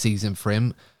obviously a big season for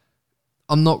him.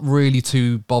 I'm not really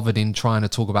too bothered in trying to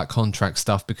talk about contract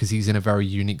stuff because he's in a very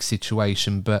unique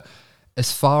situation. But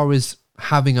as far as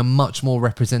having a much more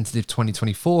representative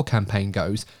 2024 campaign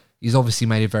goes, he's obviously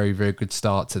made a very, very good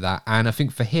start to that. And I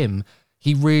think for him,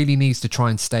 he really needs to try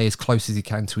and stay as close as he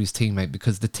can to his teammate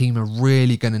because the team are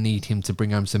really going to need him to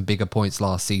bring home some bigger points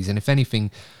last season. If anything,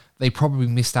 they probably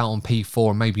missed out on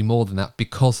P4 and maybe more than that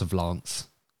because of Lance.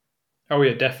 Oh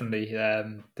yeah, definitely.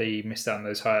 They missed out on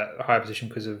those higher position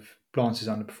because of Lance's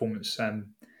underperformance.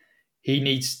 He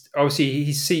needs, obviously,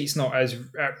 his seat's not as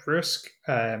at risk,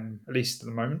 at least at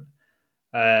the moment.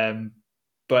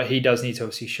 But he does need to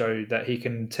obviously show that he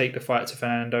can take the fight to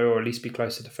Fernando, or at least be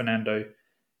closer to Fernando,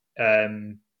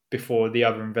 before the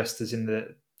other investors in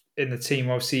the team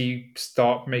obviously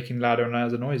start making louder and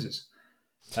louder noises.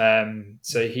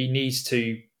 So he needs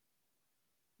to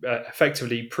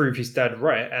effectively prove his dad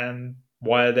right, and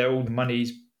why all the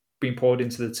money's being poured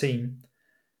into the team.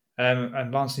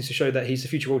 And Lance needs to show that he's the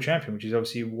future world champion, which is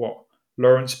obviously what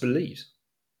Lawrence believes.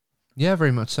 Yeah,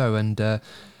 very much so. And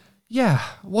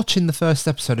watching the first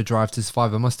episode of Drive to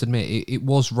Survive, I must admit, it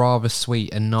was rather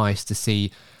sweet and nice to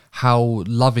see how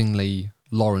lovingly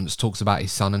Lawrence talks about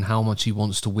his son and how much he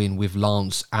wants to win with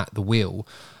Lance at the wheel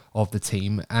of the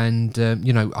team. And,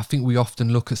 I think we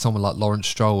often look at someone like Lawrence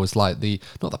Stroll as like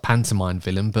not the pantomime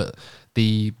villain, but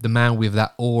the man with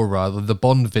that aura, the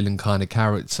Bond villain kind of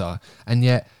character. And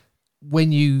yet,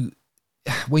 when you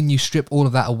strip all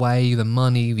of that away, the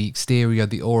money, the exterior,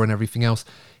 the aura and everything else,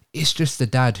 it's just the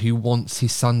dad who wants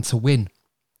his son to win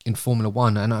in Formula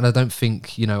One. And I don't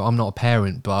think, I'm not a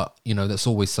parent, but, that's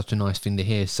always such a nice thing to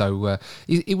hear. So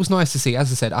it was nice to see.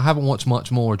 As I said, I haven't watched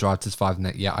much more of Drive to Survive than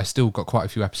that yet. I still got quite a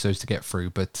few episodes to get through.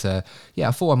 But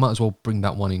I thought I might as well bring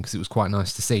that one in because it was quite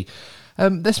nice to see.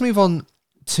 Let's move on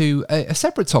to a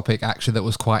separate topic, actually, that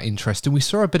was quite interesting. We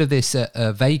saw a bit of this at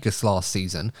Vegas last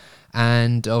season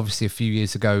and obviously a few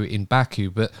years ago in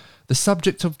Baku. But the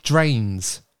subject of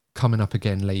drains coming up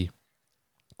again, Lee.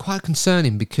 Quite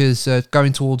concerning because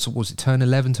going towards, turn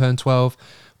 11, turn 12,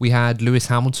 we had Lewis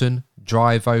Hamilton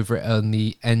drive over it on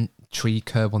the entry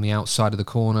curb on the outside of the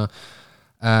corner.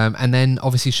 And then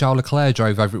obviously Charles Leclerc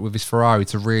drove over it with his Ferrari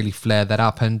to really flare that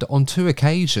up. And on two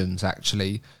occasions,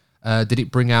 actually, did it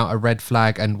bring out a red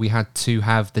flag, and we had to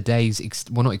have the days,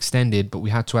 not extended, but we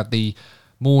had to have the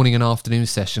morning and afternoon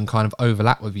session kind of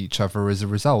overlap with each other as a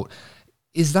result.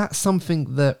 Is that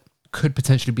something that could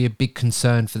potentially be a big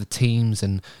concern for the teams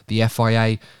and the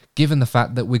FIA, given the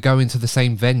fact that we're going to the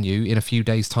same venue in a few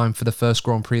days' time for the first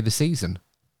Grand Prix of the season?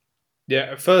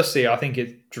 Yeah, firstly, I think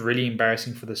it's really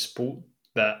embarrassing for the sport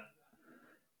that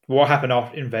what happened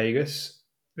in Vegas,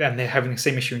 and they're having the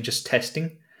same issue in just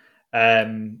testing.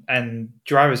 And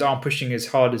drivers aren't pushing as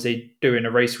hard as they do in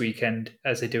a race weekend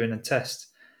as they do in a test.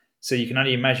 So you can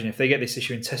only imagine if they get this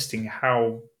issue in testing,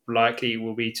 how likely it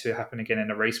will be to happen again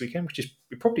in a race weekend, which is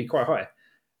probably quite high.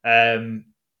 And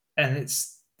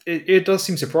it does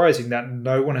seem surprising that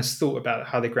no one has thought about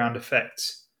how the ground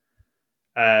effects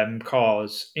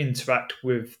cars interact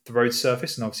with the road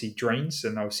surface and obviously drains,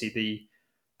 and obviously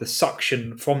the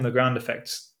suction from the ground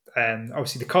effects. And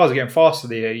obviously the cars are getting faster,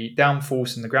 the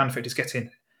downforce and the ground effect is getting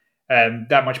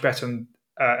that much better on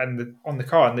the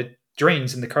car, and the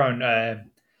drains in the current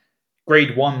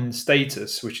grade 1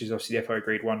 status, which is obviously the FIA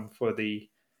grade 1 for the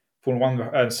Formula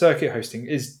 1 circuit hosting,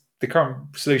 is the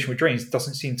current solution with drains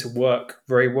doesn't seem to work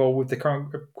very well with the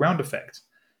current ground effect.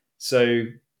 So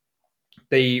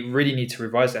they really need to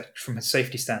revise that from a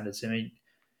safety standards. I mean,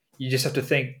 you just have to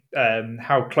think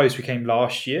how close we came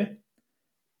last year.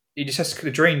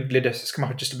 The drain lid has to come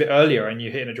up just a bit earlier and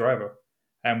you're hitting a driver.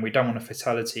 And we don't want a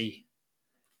fatality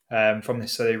from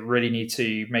this. So they really need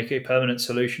to make a permanent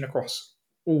solution across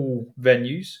all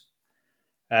venues.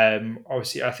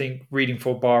 Obviously, I think reading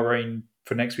for Bahrain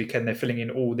for next weekend, they're filling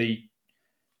in all the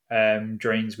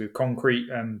drains with concrete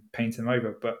and painting them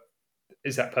over. But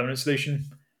is that a permanent solution?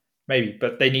 Maybe,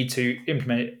 but they need to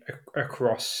implement it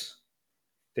across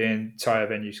the entire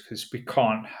venues because we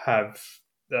can't have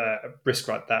a risk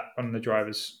like that on the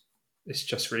drivers. It's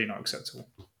just really not acceptable.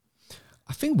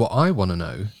 I think what I want to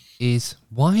know is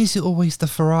why is it always the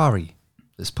Ferrari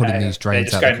that's putting these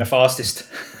drains out? They're just going the fastest.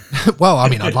 Well, I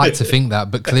mean, I'd like to think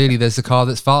that, but clearly there's a car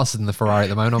that's faster than the Ferrari at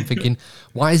the moment. I'm thinking,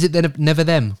 why is it then never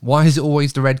them? Why is it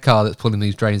always the red car that's pulling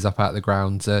these drains up out of the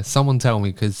ground? Someone tell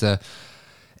me, because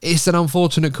it's an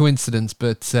unfortunate coincidence,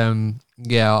 but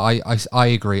yeah, I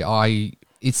agree.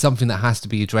 It's something that has to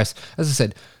be addressed. As I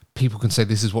said, people can say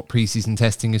this is what preseason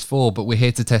testing is for, but we're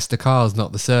here to test the cars,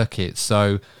 not the circuit.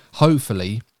 So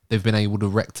hopefully they've been able to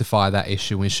rectify that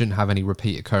issue and we shouldn't have any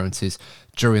repeat occurrences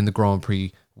during the Grand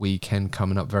Prix weekend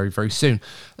coming up very, very soon.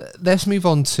 Let's move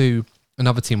on to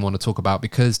another team I want to talk about,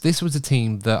 because this was a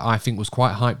team that I think was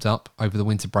quite hyped up over the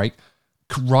winter break.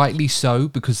 Rightly so,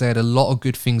 because they had a lot of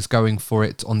good things going for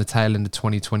it on the tail end of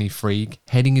 2023.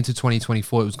 Heading into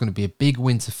 2024, it was going to be a big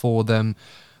winter for them.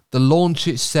 The launch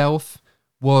itself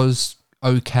was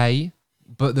okay,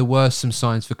 but there were some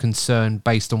signs for concern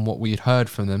based on what we had heard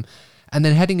from them. And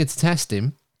then heading into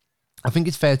testing, I think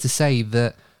it's fair to say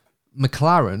that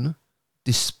McLaren,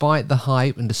 despite the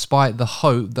hype and despite the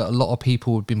hope that a lot of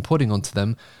people had been putting onto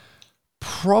them,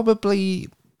 probably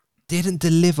didn't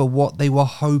deliver what they were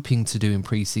hoping to do in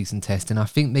pre-season testing. I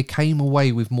think they came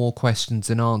away with more questions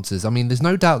than answers. I mean, there's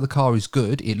no doubt the car is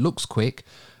good. It looks quick.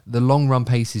 The long run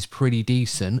pace is pretty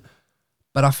decent.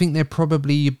 But I think they're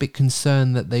probably a bit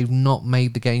concerned that they've not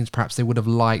made the gains perhaps they would have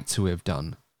liked to have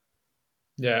done.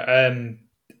 Yeah,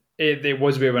 it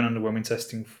was a bit of an underwhelming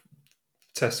test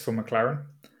for McLaren.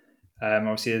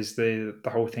 Obviously, there's the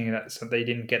whole thing that they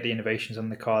didn't get the innovations on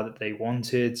the car that they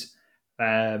wanted.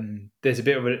 There's a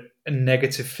bit of a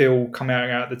negative feel coming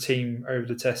out of the team over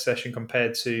the test session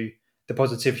compared to the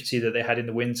positivity that they had in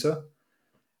the winter.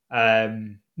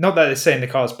 Not that they're saying the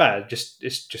car's bad,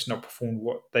 it's just not performed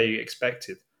what they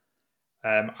expected.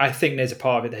 I think there's a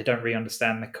part of it they don't really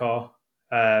understand the car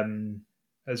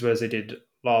as well as they did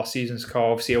last season's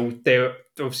car. Obviously,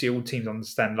 all teams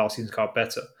understand last season's car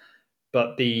better.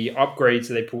 But the upgrades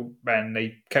that they put and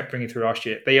they kept bringing through last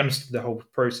year, they understood the whole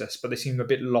process, but they seem a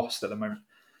bit lost at the moment.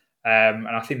 And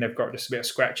I think they've got just a bit of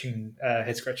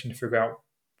head scratching to figure out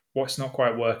what's not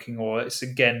quite working, or it's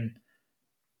again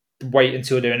wait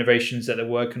until the innovations that they're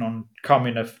working on come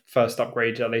in a first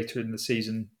upgrade later in the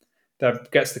season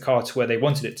that gets the car to where they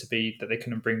wanted it to be, that they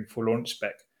couldn't bring for launch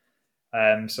spec.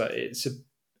 So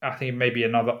I think maybe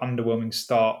another underwhelming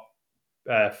start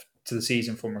to the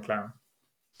season for McLaren.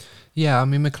 Yeah, I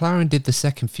mean, McLaren did the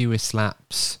second fewest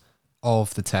laps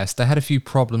of the test. They had a few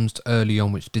problems early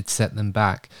on which did set them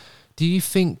back. Do you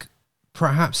think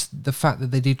perhaps the fact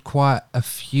that they did quite a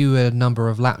fewer number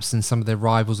of laps than some of their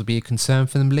rivals would be a concern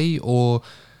for them, Lee? Or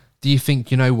do you think,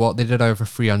 you know what, they did over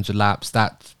 300 laps,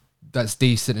 that's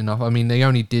decent enough? I mean, they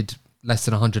only did less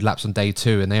than 100 laps on day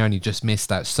 2 and they only just missed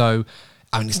that. So,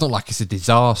 I mean, it's not like it's a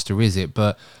disaster, is it?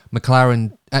 But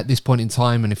McLaren, at this point in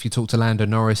time, and if you talk to Lando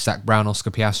Norris, Zach Brown,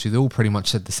 Oscar Piastri, they all pretty much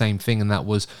said the same thing, and that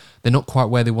was they're not quite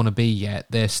where they want to be yet.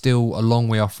 They're still a long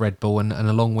way off Red Bull and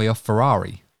a long way off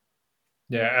Ferrari.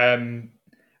 Yeah,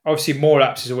 obviously more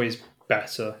laps is always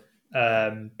better,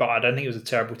 but I don't think it was a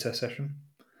terrible test session.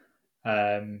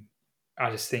 I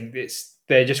just think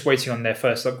they're just waiting on their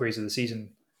first upgrades of the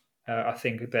season. I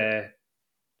think their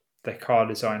car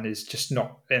design is just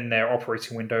not in their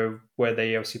operating window where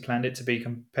they obviously planned it to be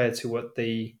compared to what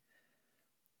they're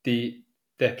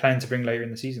planning to bring later in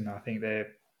the season. I think they're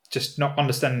just not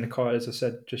understanding the car, as I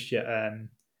said, just yet. And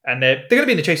they're going to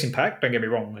be in the chasing pack, don't get me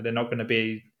wrong. They're not going to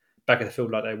be back at the field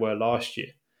like they were last year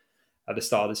at the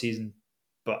start of the season,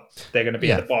 but they're going to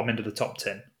be at the bottom end of the top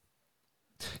 10.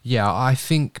 Yeah, I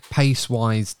think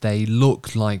pace-wise, they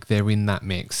look like they're in that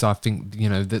mix. I think, you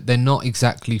know, that they're not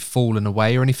exactly fallen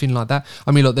away or anything like that.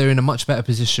 I mean, look, they're in a much better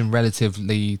position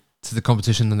relatively to the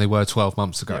competition than they were 12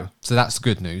 months ago. Yeah. So that's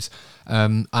good news.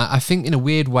 I think in a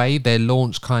weird way, their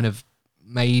launch kind of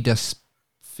made us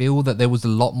feel that there was a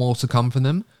lot more to come from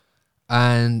them.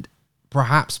 And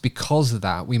perhaps because of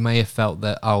that, we may have felt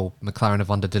that, McLaren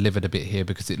have under-delivered a bit here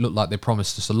because it looked like they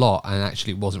promised us a lot and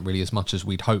actually it wasn't really as much as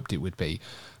we'd hoped it would be.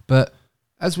 But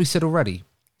as we said already,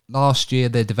 last year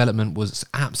their development was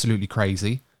absolutely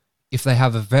crazy. If they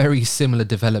have a very similar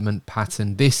development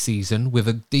pattern this season with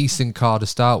a decent car to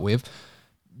start with,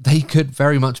 they could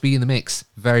very much be in the mix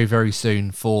very, very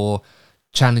soon for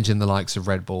challenging the likes of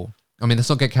Red Bull. I mean, let's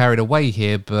not get carried away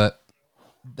here, but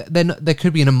then they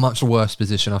could be in a much worse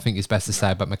position, I think it's best to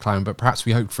say, about McLaren, but perhaps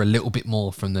we hope for a little bit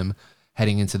more from them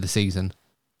heading into the season.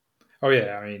 Oh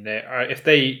yeah, I mean,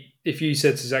 if you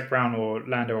said to Zach Brown or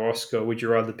Lando or Oscar, would you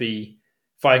rather be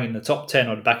fighting in the top 10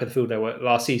 or the back of the field they were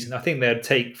last season? I think they'd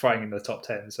take fighting in the top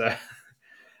 10. So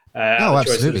out No, of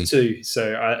the choice of the absolutely. two,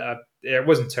 so it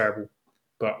wasn't terrible,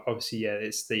 but obviously, yeah,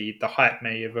 it's the hype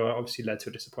may have obviously led to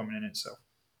a disappointment in itself.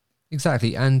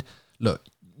 Exactly. And look,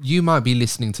 you might be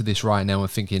listening to this right now and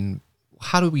thinking,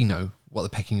 how do we know what the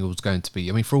pecking order is going to be?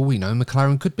 I mean, for all we know,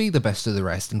 McLaren could be the best of the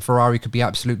rest and Ferrari could be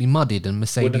absolutely muddied and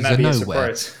Wouldn't Mercedes that are be a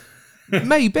nowhere. surprise?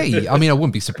 Maybe. I mean, I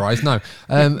wouldn't be surprised, no.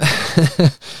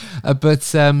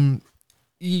 But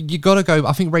you got to go.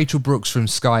 I think Rachel Brooks from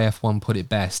Sky F1 put it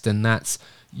best, and that's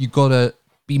you got to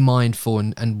be mindful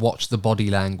and watch the body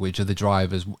language of the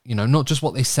drivers. You know, not just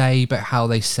what they say, but how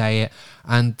they say it.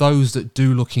 And those that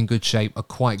do look in good shape are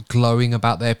quite glowing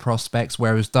about their prospects,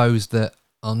 whereas those that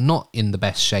are not in the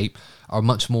best shape are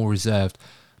much more reserved.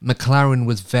 McLaren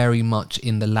was very much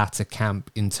in the latter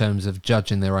camp in terms of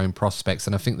judging their own prospects,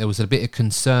 and I think there was a bit of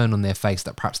concern on their face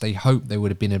that perhaps they hoped they would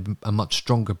have been in a much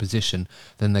stronger position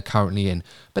than they're currently in.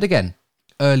 But again,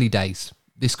 early days.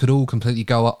 This could all completely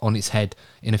go up on its head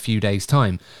in a few days'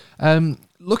 time.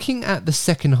 Looking at the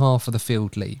second half of the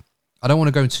field, Lee, I don't want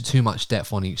to go into too much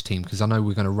depth on each team because I know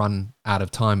we're going to run out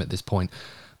of time at this point.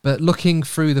 But looking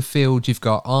through the field, you've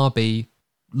got RB,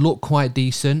 look quite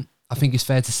decent. I think it's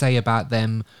fair to say about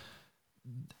them,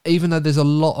 even though there's a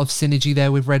lot of synergy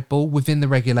there with Red Bull, within the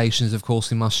regulations, of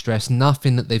course, we must stress,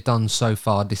 nothing that they've done so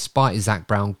far, despite Zach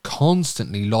Brown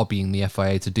constantly lobbying the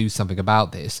FIA to do something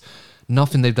about this,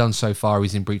 nothing they've done so far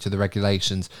is in breach of the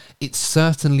regulations. It's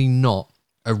certainly not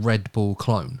a Red Bull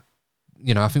clone.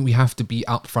 You know, I think we have to be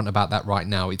upfront about that right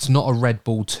now. It's not a Red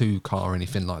Bull 2 car or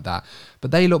anything like that.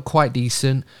 But they look quite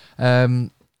decent.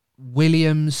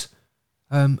 Williams...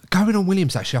 going on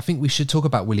Williams, actually, I think we should talk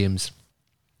about Williams.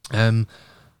 I'm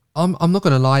not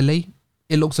going to lie, Lee.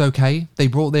 It looks okay. They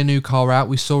brought their new car out.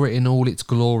 We saw it in all its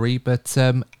glory. But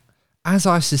as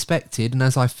I suspected and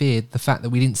as I feared, the fact that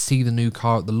we didn't see the new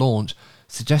car at the launch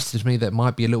suggested to me that it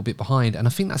might be a little bit behind. And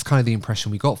I think that's kind of the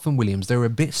impression we got from Williams. They were a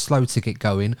bit slow to get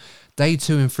going. Day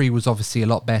 2 and 3 was obviously a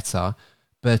lot better.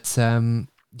 But...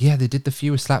 yeah, they did the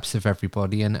fewest laps of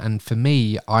everybody, and for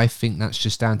me, I think that's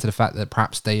just down to the fact that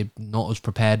perhaps they're not as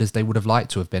prepared as they would have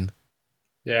liked to have been.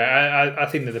 Yeah, I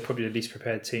think that they're probably the least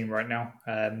prepared team right now.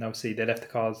 Obviously, they left the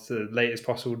cars as late as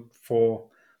possible for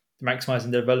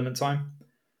maximising their development time.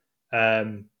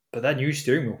 But that new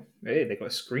steering wheel, hey, they got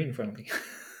a screen finally.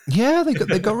 Yeah,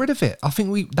 they got rid of it. I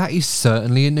think that is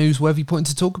certainly a newsworthy point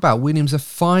to talk about. Williams have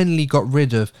finally got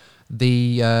rid of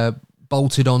the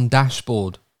bolted-on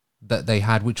dashboard that they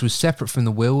had, which was separate from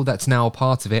the wheel. That's now a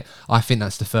part of it. I think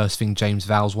that's the first thing James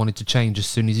Vowles wanted to change as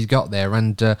soon as he got there.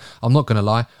 And I'm not going to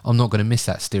lie, I'm not going to miss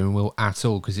that steering wheel at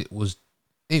all because it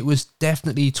was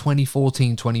definitely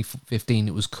 2014, 2015.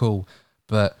 It was cool,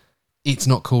 but it's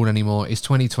not cool anymore. It's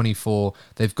 2024.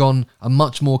 They've gone a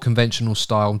much more conventional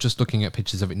style. I'm just looking at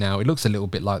pictures of it now. It looks a little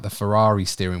bit like the Ferrari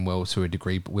steering wheel to a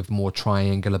degree, but with more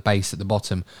triangular base at the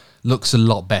bottom. Looks a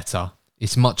lot better.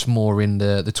 It's much more in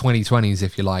the 2020s,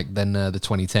 if you like, than the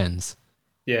 2010s.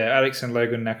 Yeah, Alex and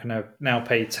Logan now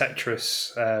play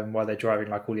Tetris while they're driving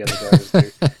like all the other drivers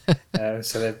do.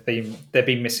 So they've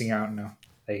been missing out now.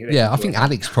 I think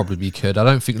Alex probably could. I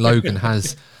don't think Logan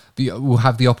will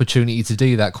have the opportunity to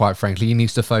do that, quite frankly. He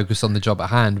needs to focus on the job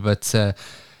at hand. But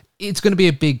it's going to be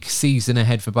a big season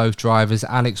ahead for both drivers.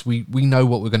 Alex, we know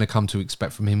what we're going to come to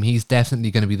expect from him. He's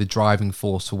definitely going to be the driving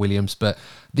force for Williams, but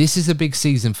this is a big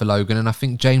season for Logan, and I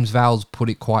think James Vowles put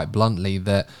it quite bluntly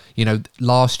that, you know,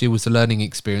 last year was a learning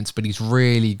experience, but he's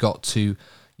really got to,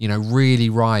 you know, really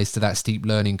rise to that steep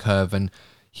learning curve, and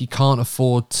he can't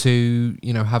afford to,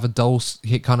 you know, have a dull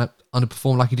hit kind of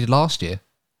underperform like he did last year.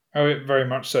 Oh, very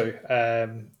much so.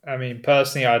 I mean,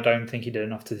 personally, I don't think he did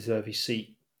enough to deserve his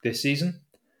seat this season.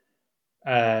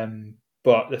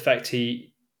 But the fact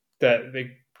he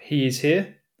is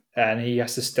here and he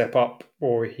has to step up,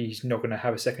 or he's not going to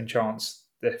have a second chance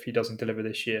if he doesn't deliver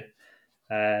this year.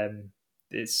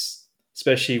 It's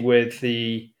especially with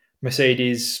the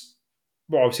Mercedes.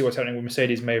 Well, obviously, what's happening with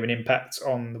Mercedes may have an impact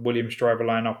on the Williams driver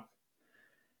lineup.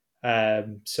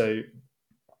 So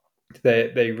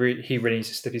he really needs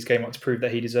to step his game up to prove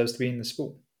that he deserves to be in the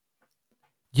sport.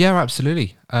 Yeah,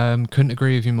 absolutely. Couldn't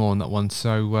agree with you more on that one.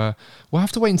 So we'll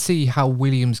have to wait and see how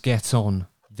Williams get on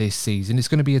this season. It's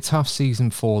going to be a tough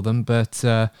season for them. But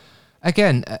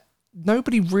again,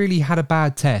 nobody really had a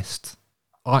bad test,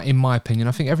 in my opinion.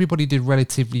 I think everybody did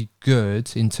relatively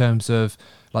good in terms of,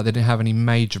 like, they didn't have any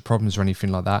major problems or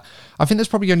anything like that. I think there's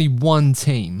probably only one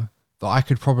team that I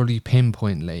could probably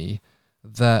pinpoint, Lee,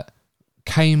 that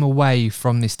came away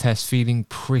from this test feeling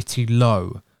pretty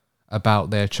low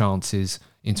about their chances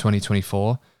in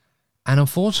 2024. And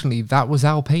unfortunately, that was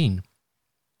Alpine.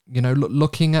 You know,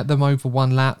 looking at them over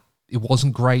one lap, it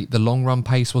wasn't great. The long run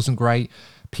pace wasn't great.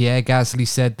 Pierre Gasly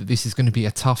said that this is going to be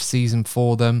a tough season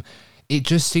for them. It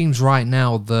just seems right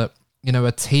now that, you know,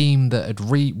 a team that had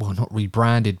not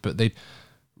rebranded, but they'd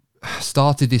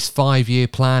started this 5-year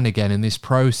plan again in this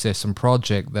process and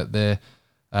project that they're,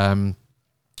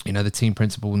 you know, the team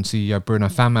principal and CEO Bruno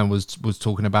Fanman was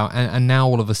talking about. And now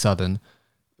all of a sudden,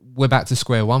 we're back to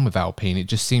square one with Alpine. It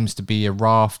just seems to be a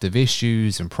raft of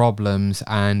issues and problems.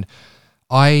 And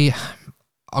I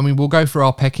mean, we'll go through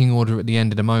our pecking order at the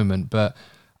end of the moment, but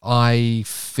I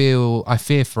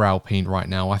fear for Alpine right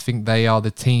now. I think they are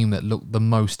the team that look the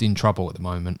most in trouble at the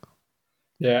moment.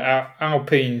 Yeah,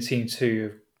 Alpine seem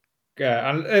to,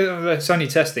 it's only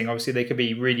testing. Obviously, they could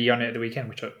be really on it at the weekend,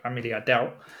 which I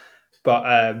doubt.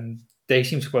 But they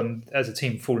seem to have, as a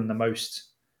team, fallen the most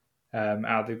out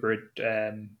of the grid.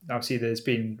 Obviously, there's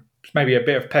been maybe a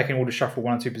bit of pecking order shuffle,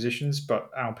 1 or 2 positions, but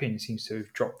Alpine seems to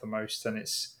have dropped the most, and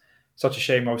it's such a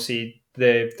shame. Obviously,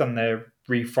 they've done their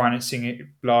refinancing it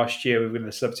last year with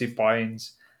the substitute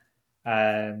buy-ins.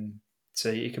 So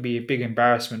it could be a big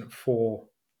embarrassment for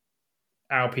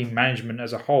Alpine management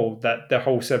as a whole, that the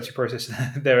whole substitute process,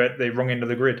 they're at the wrong end of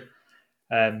the grid.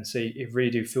 So you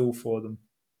really do feel for them.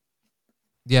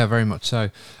 Yeah, very much so.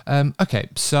 Okay,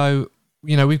 so,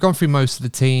 you know, we've gone through most of the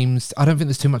teams. I don't think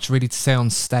there's too much really to say on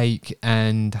Stake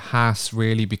and Haas,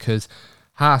 really, because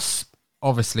Haas,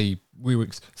 obviously, we were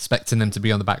expecting them to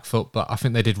be on the back foot, but I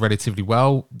think they did relatively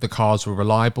well. The cars were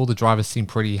reliable. The drivers seemed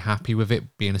pretty happy with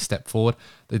it being a step forward.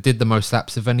 They did the most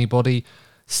laps of anybody.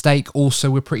 Stake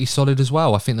also were pretty solid as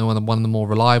well. I think they were one of the more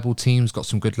reliable teams, got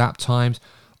some good lap times.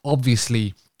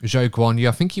 Obviously, Zhou Guanyu,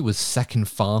 I think he was second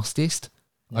fastest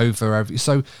over.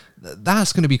 So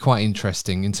that's going to be quite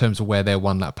interesting in terms of where their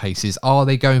one lap pace is. Are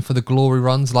they going for the glory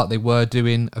runs like they were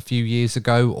doing a few years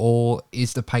ago, or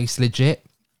is the pace legit?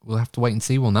 We'll have to wait and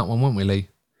see on that one, won't we, Lee?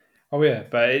 Oh yeah,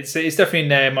 but it's definitely in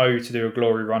their MO to do a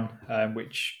glory run,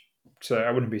 so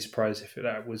I wouldn't be surprised if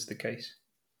that was the case.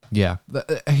 Yeah,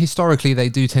 historically they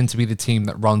do tend to be the team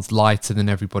that runs lighter than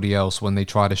everybody else when they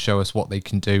try to show us what they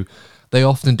can do. They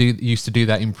often used to do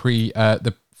that in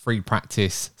the free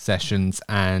practice sessions,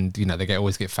 and you know they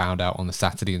always get found out on the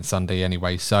Saturday and Sunday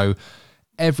anyway. So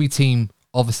every team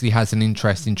obviously has an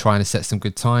interest in trying to set some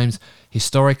good times.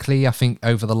 Historically, I think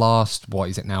over the last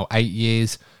 8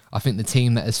 years, I think the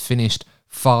team that has finished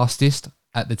fastest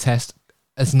at the test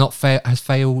the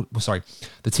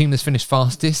team that's finished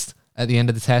fastest at the end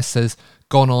of the test has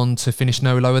gone on to finish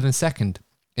no lower than second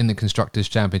in the Constructors'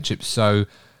 Championship. So,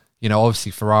 you know,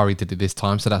 obviously Ferrari did it this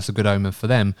time, so that's a good omen for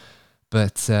them.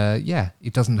 But yeah,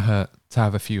 it doesn't hurt to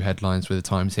have a few headlines with the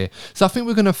times here. So I think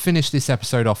we're going to finish this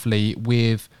episode off, Lee,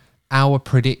 with our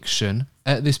prediction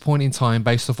at this point in time,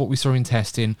 based off what we saw in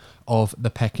testing, of the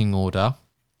pecking order.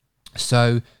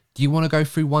 So do you want to go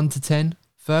through 1 to 10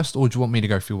 first, or do you want me to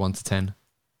go through 1 to 10?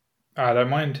 I don't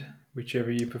mind,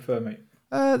 whichever you prefer, mate.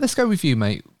 Let's go with you,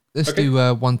 mate. Let's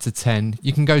do 1 to 10.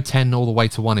 You can go 10 all the way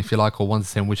to 1 if you like, or 1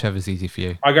 to 10, whichever's easy for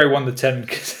you. I go 1 to 10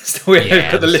 because that's the way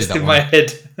I've got the list in my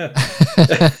head.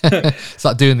 It's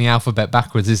like doing the alphabet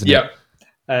backwards, isn't it? Yeah.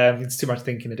 It's too much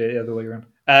thinking to do it the other way around.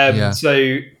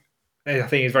 So I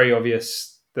think it's very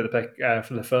obvious that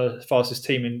for the fastest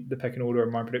team in the pecking order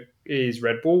in my prediction is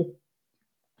Red Bull.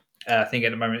 I think at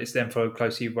the moment it's then followed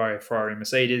closely by Ferrari and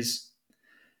Mercedes,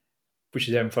 which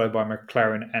is then followed by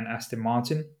McLaren and Aston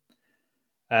Martin.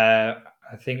 I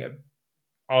think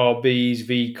RB's,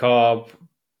 VCarb,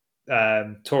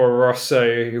 Toro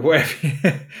Rosso, whatever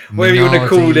you want to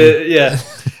call it, yeah,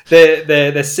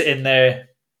 they're sitting there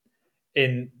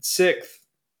in 6th.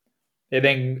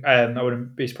 Then I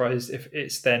wouldn't be surprised if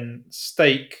it's then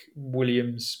Stake,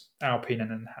 Williams, Alpine, and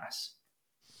then Haas.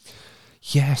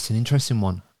 Yes, an interesting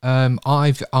one.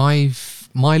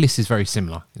 My list is very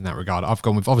similar in that regard. I've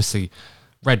gone with obviously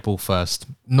Red Bull first.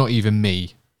 Not even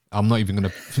me. I'm not even going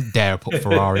to dare put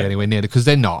Ferrari anywhere near it because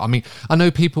they're not. I mean, I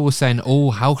know people were saying, "Oh,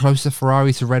 how close are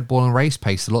Ferrari to Red Bull on race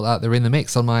pace?" They look like they're in the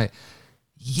mix. I'm like,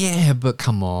 yeah, but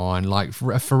come on. Like,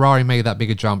 Ferrari made that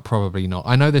bigger jump? Probably not.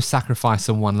 I know they've sacrificed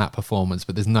some one-lap performance,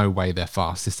 but there's no way they're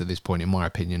fastest at this point, in my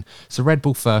opinion. So Red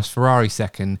Bull first, Ferrari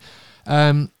second.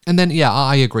 And then, yeah,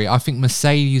 I agree. I think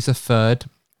Mercedes are third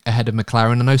ahead of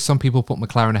McLaren. I know some people put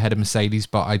McLaren ahead of Mercedes,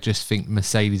 but I just think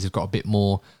Mercedes have got a bit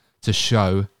more to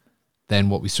show than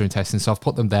what we saw in testing. So I've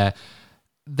put them there.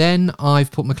 Then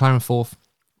I've put McLaren fourth,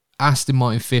 Aston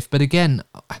Martin fifth. But again,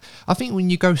 I think when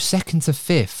you go second to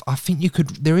fifth, I think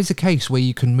there is a case where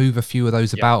you can move a few of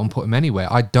those about and put them anywhere.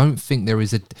 I don't think there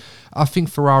is I think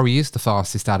Ferrari is the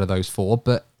fastest out of those four,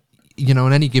 but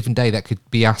on any given day, that could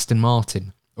be Aston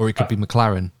Martin or it could be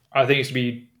McLaren. I think it's to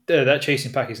be that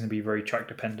chasing pack is going to be very track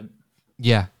dependent.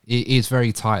 Yeah, it is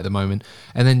very tight at the moment.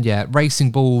 And then,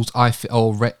 Racing Bulls, or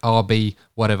RB,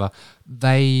 whatever,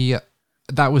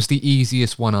 that was the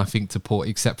easiest one, I think, to put,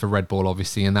 except for Red Bull,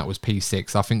 obviously, and that was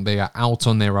P6. I think they are out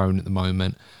on their own at the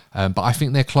moment. But I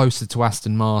think they're closer to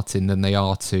Aston Martin than they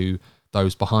are to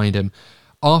those behind them.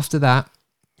 After that,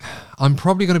 I'm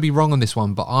probably going to be wrong on this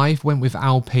one, but I went with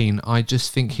Alpine. I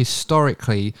just think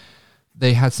historically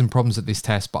they had some problems at this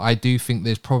test, but I do think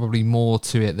there's probably more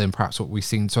to it than perhaps what we've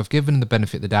seen. So I've given them the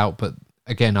benefit of the doubt, but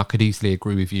again, I could easily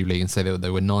agree with you, Lee, and say that they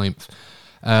were 9th.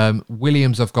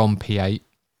 Williams have gone P8.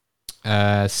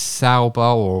 Sauber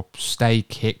or Stay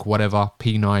Kick, whatever,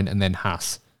 P9, and then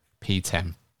Haas,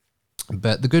 P10.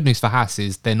 But the good news for Haas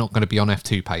is they're not going to be on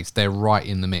F2 pace. They're right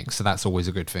in the mix, so that's always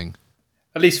a good thing.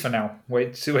 At least for now.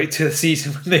 Wait till the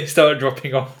season when they start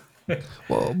dropping off.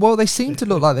 well, they seem to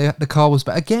look like the car was,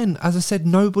 but again, as I said,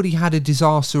 nobody had a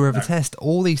disaster of a test.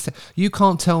 All these, you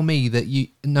can't tell me that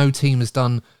no team has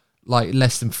done like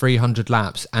less than 300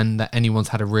 laps and that anyone's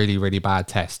had a really, really bad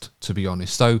test, to be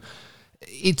honest. So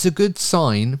it's a good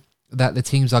sign that the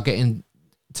teams are getting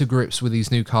to grips with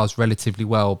these new cars relatively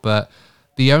well, but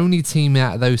the only team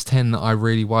out of those 10 that I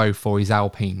really worry for is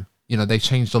Alpine. They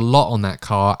changed a lot on that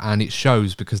car, and it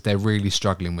shows because they're really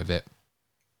struggling with it.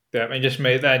 Yeah, I mean,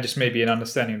 that just may be an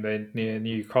understanding they need a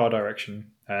new car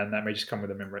direction, and that may just come with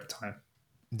them in red time.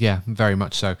 Yeah, very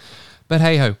much so. But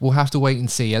hey-ho, we'll have to wait and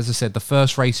see. As I said, the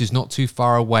first race is not too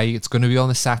far away. It's going to be on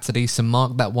a Saturday, so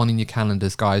mark that one in your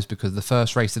calendars, guys, because the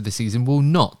first race of the season will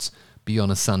not be on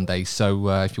a Sunday. So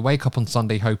if you wake up on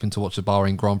Sunday hoping to watch the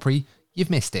Bahrain Grand Prix, you've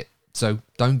missed it. So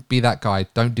don't be that guy.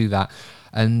 Don't do that.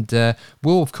 And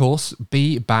we'll, of course,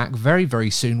 be back very, very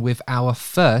soon with our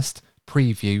first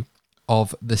preview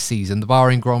of the season. The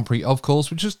Bahrain Grand Prix, of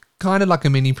course, which is kind of like a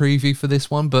mini preview for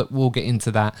this one, but we'll get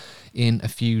into that in a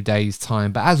few days'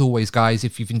 time. But as always, guys,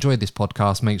 if you've enjoyed this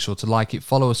podcast, make sure to like it,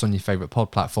 follow us on your favourite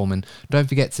pod platform, and don't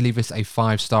forget to leave us a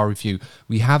 5-star review.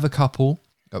 We have a couple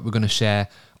that we're going to share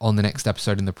on the next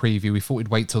episode in the preview. We thought we'd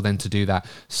wait till then to do that.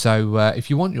 So if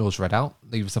you want yours read out,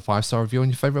 leave us a 5-star review on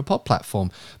your favourite pod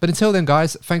platform. But until then,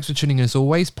 guys, thanks for tuning in as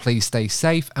always. Please stay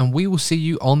safe, and we will see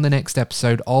you on the next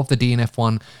episode of the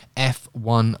DNF1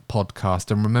 F1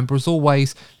 podcast. And remember, as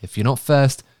always, if you're not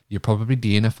first, you're probably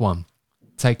DNF1.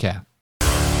 Take care.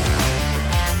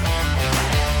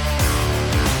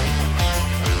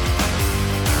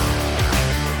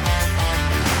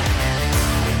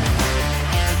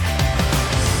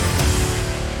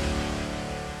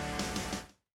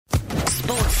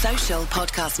 Social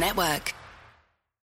Podcast Network.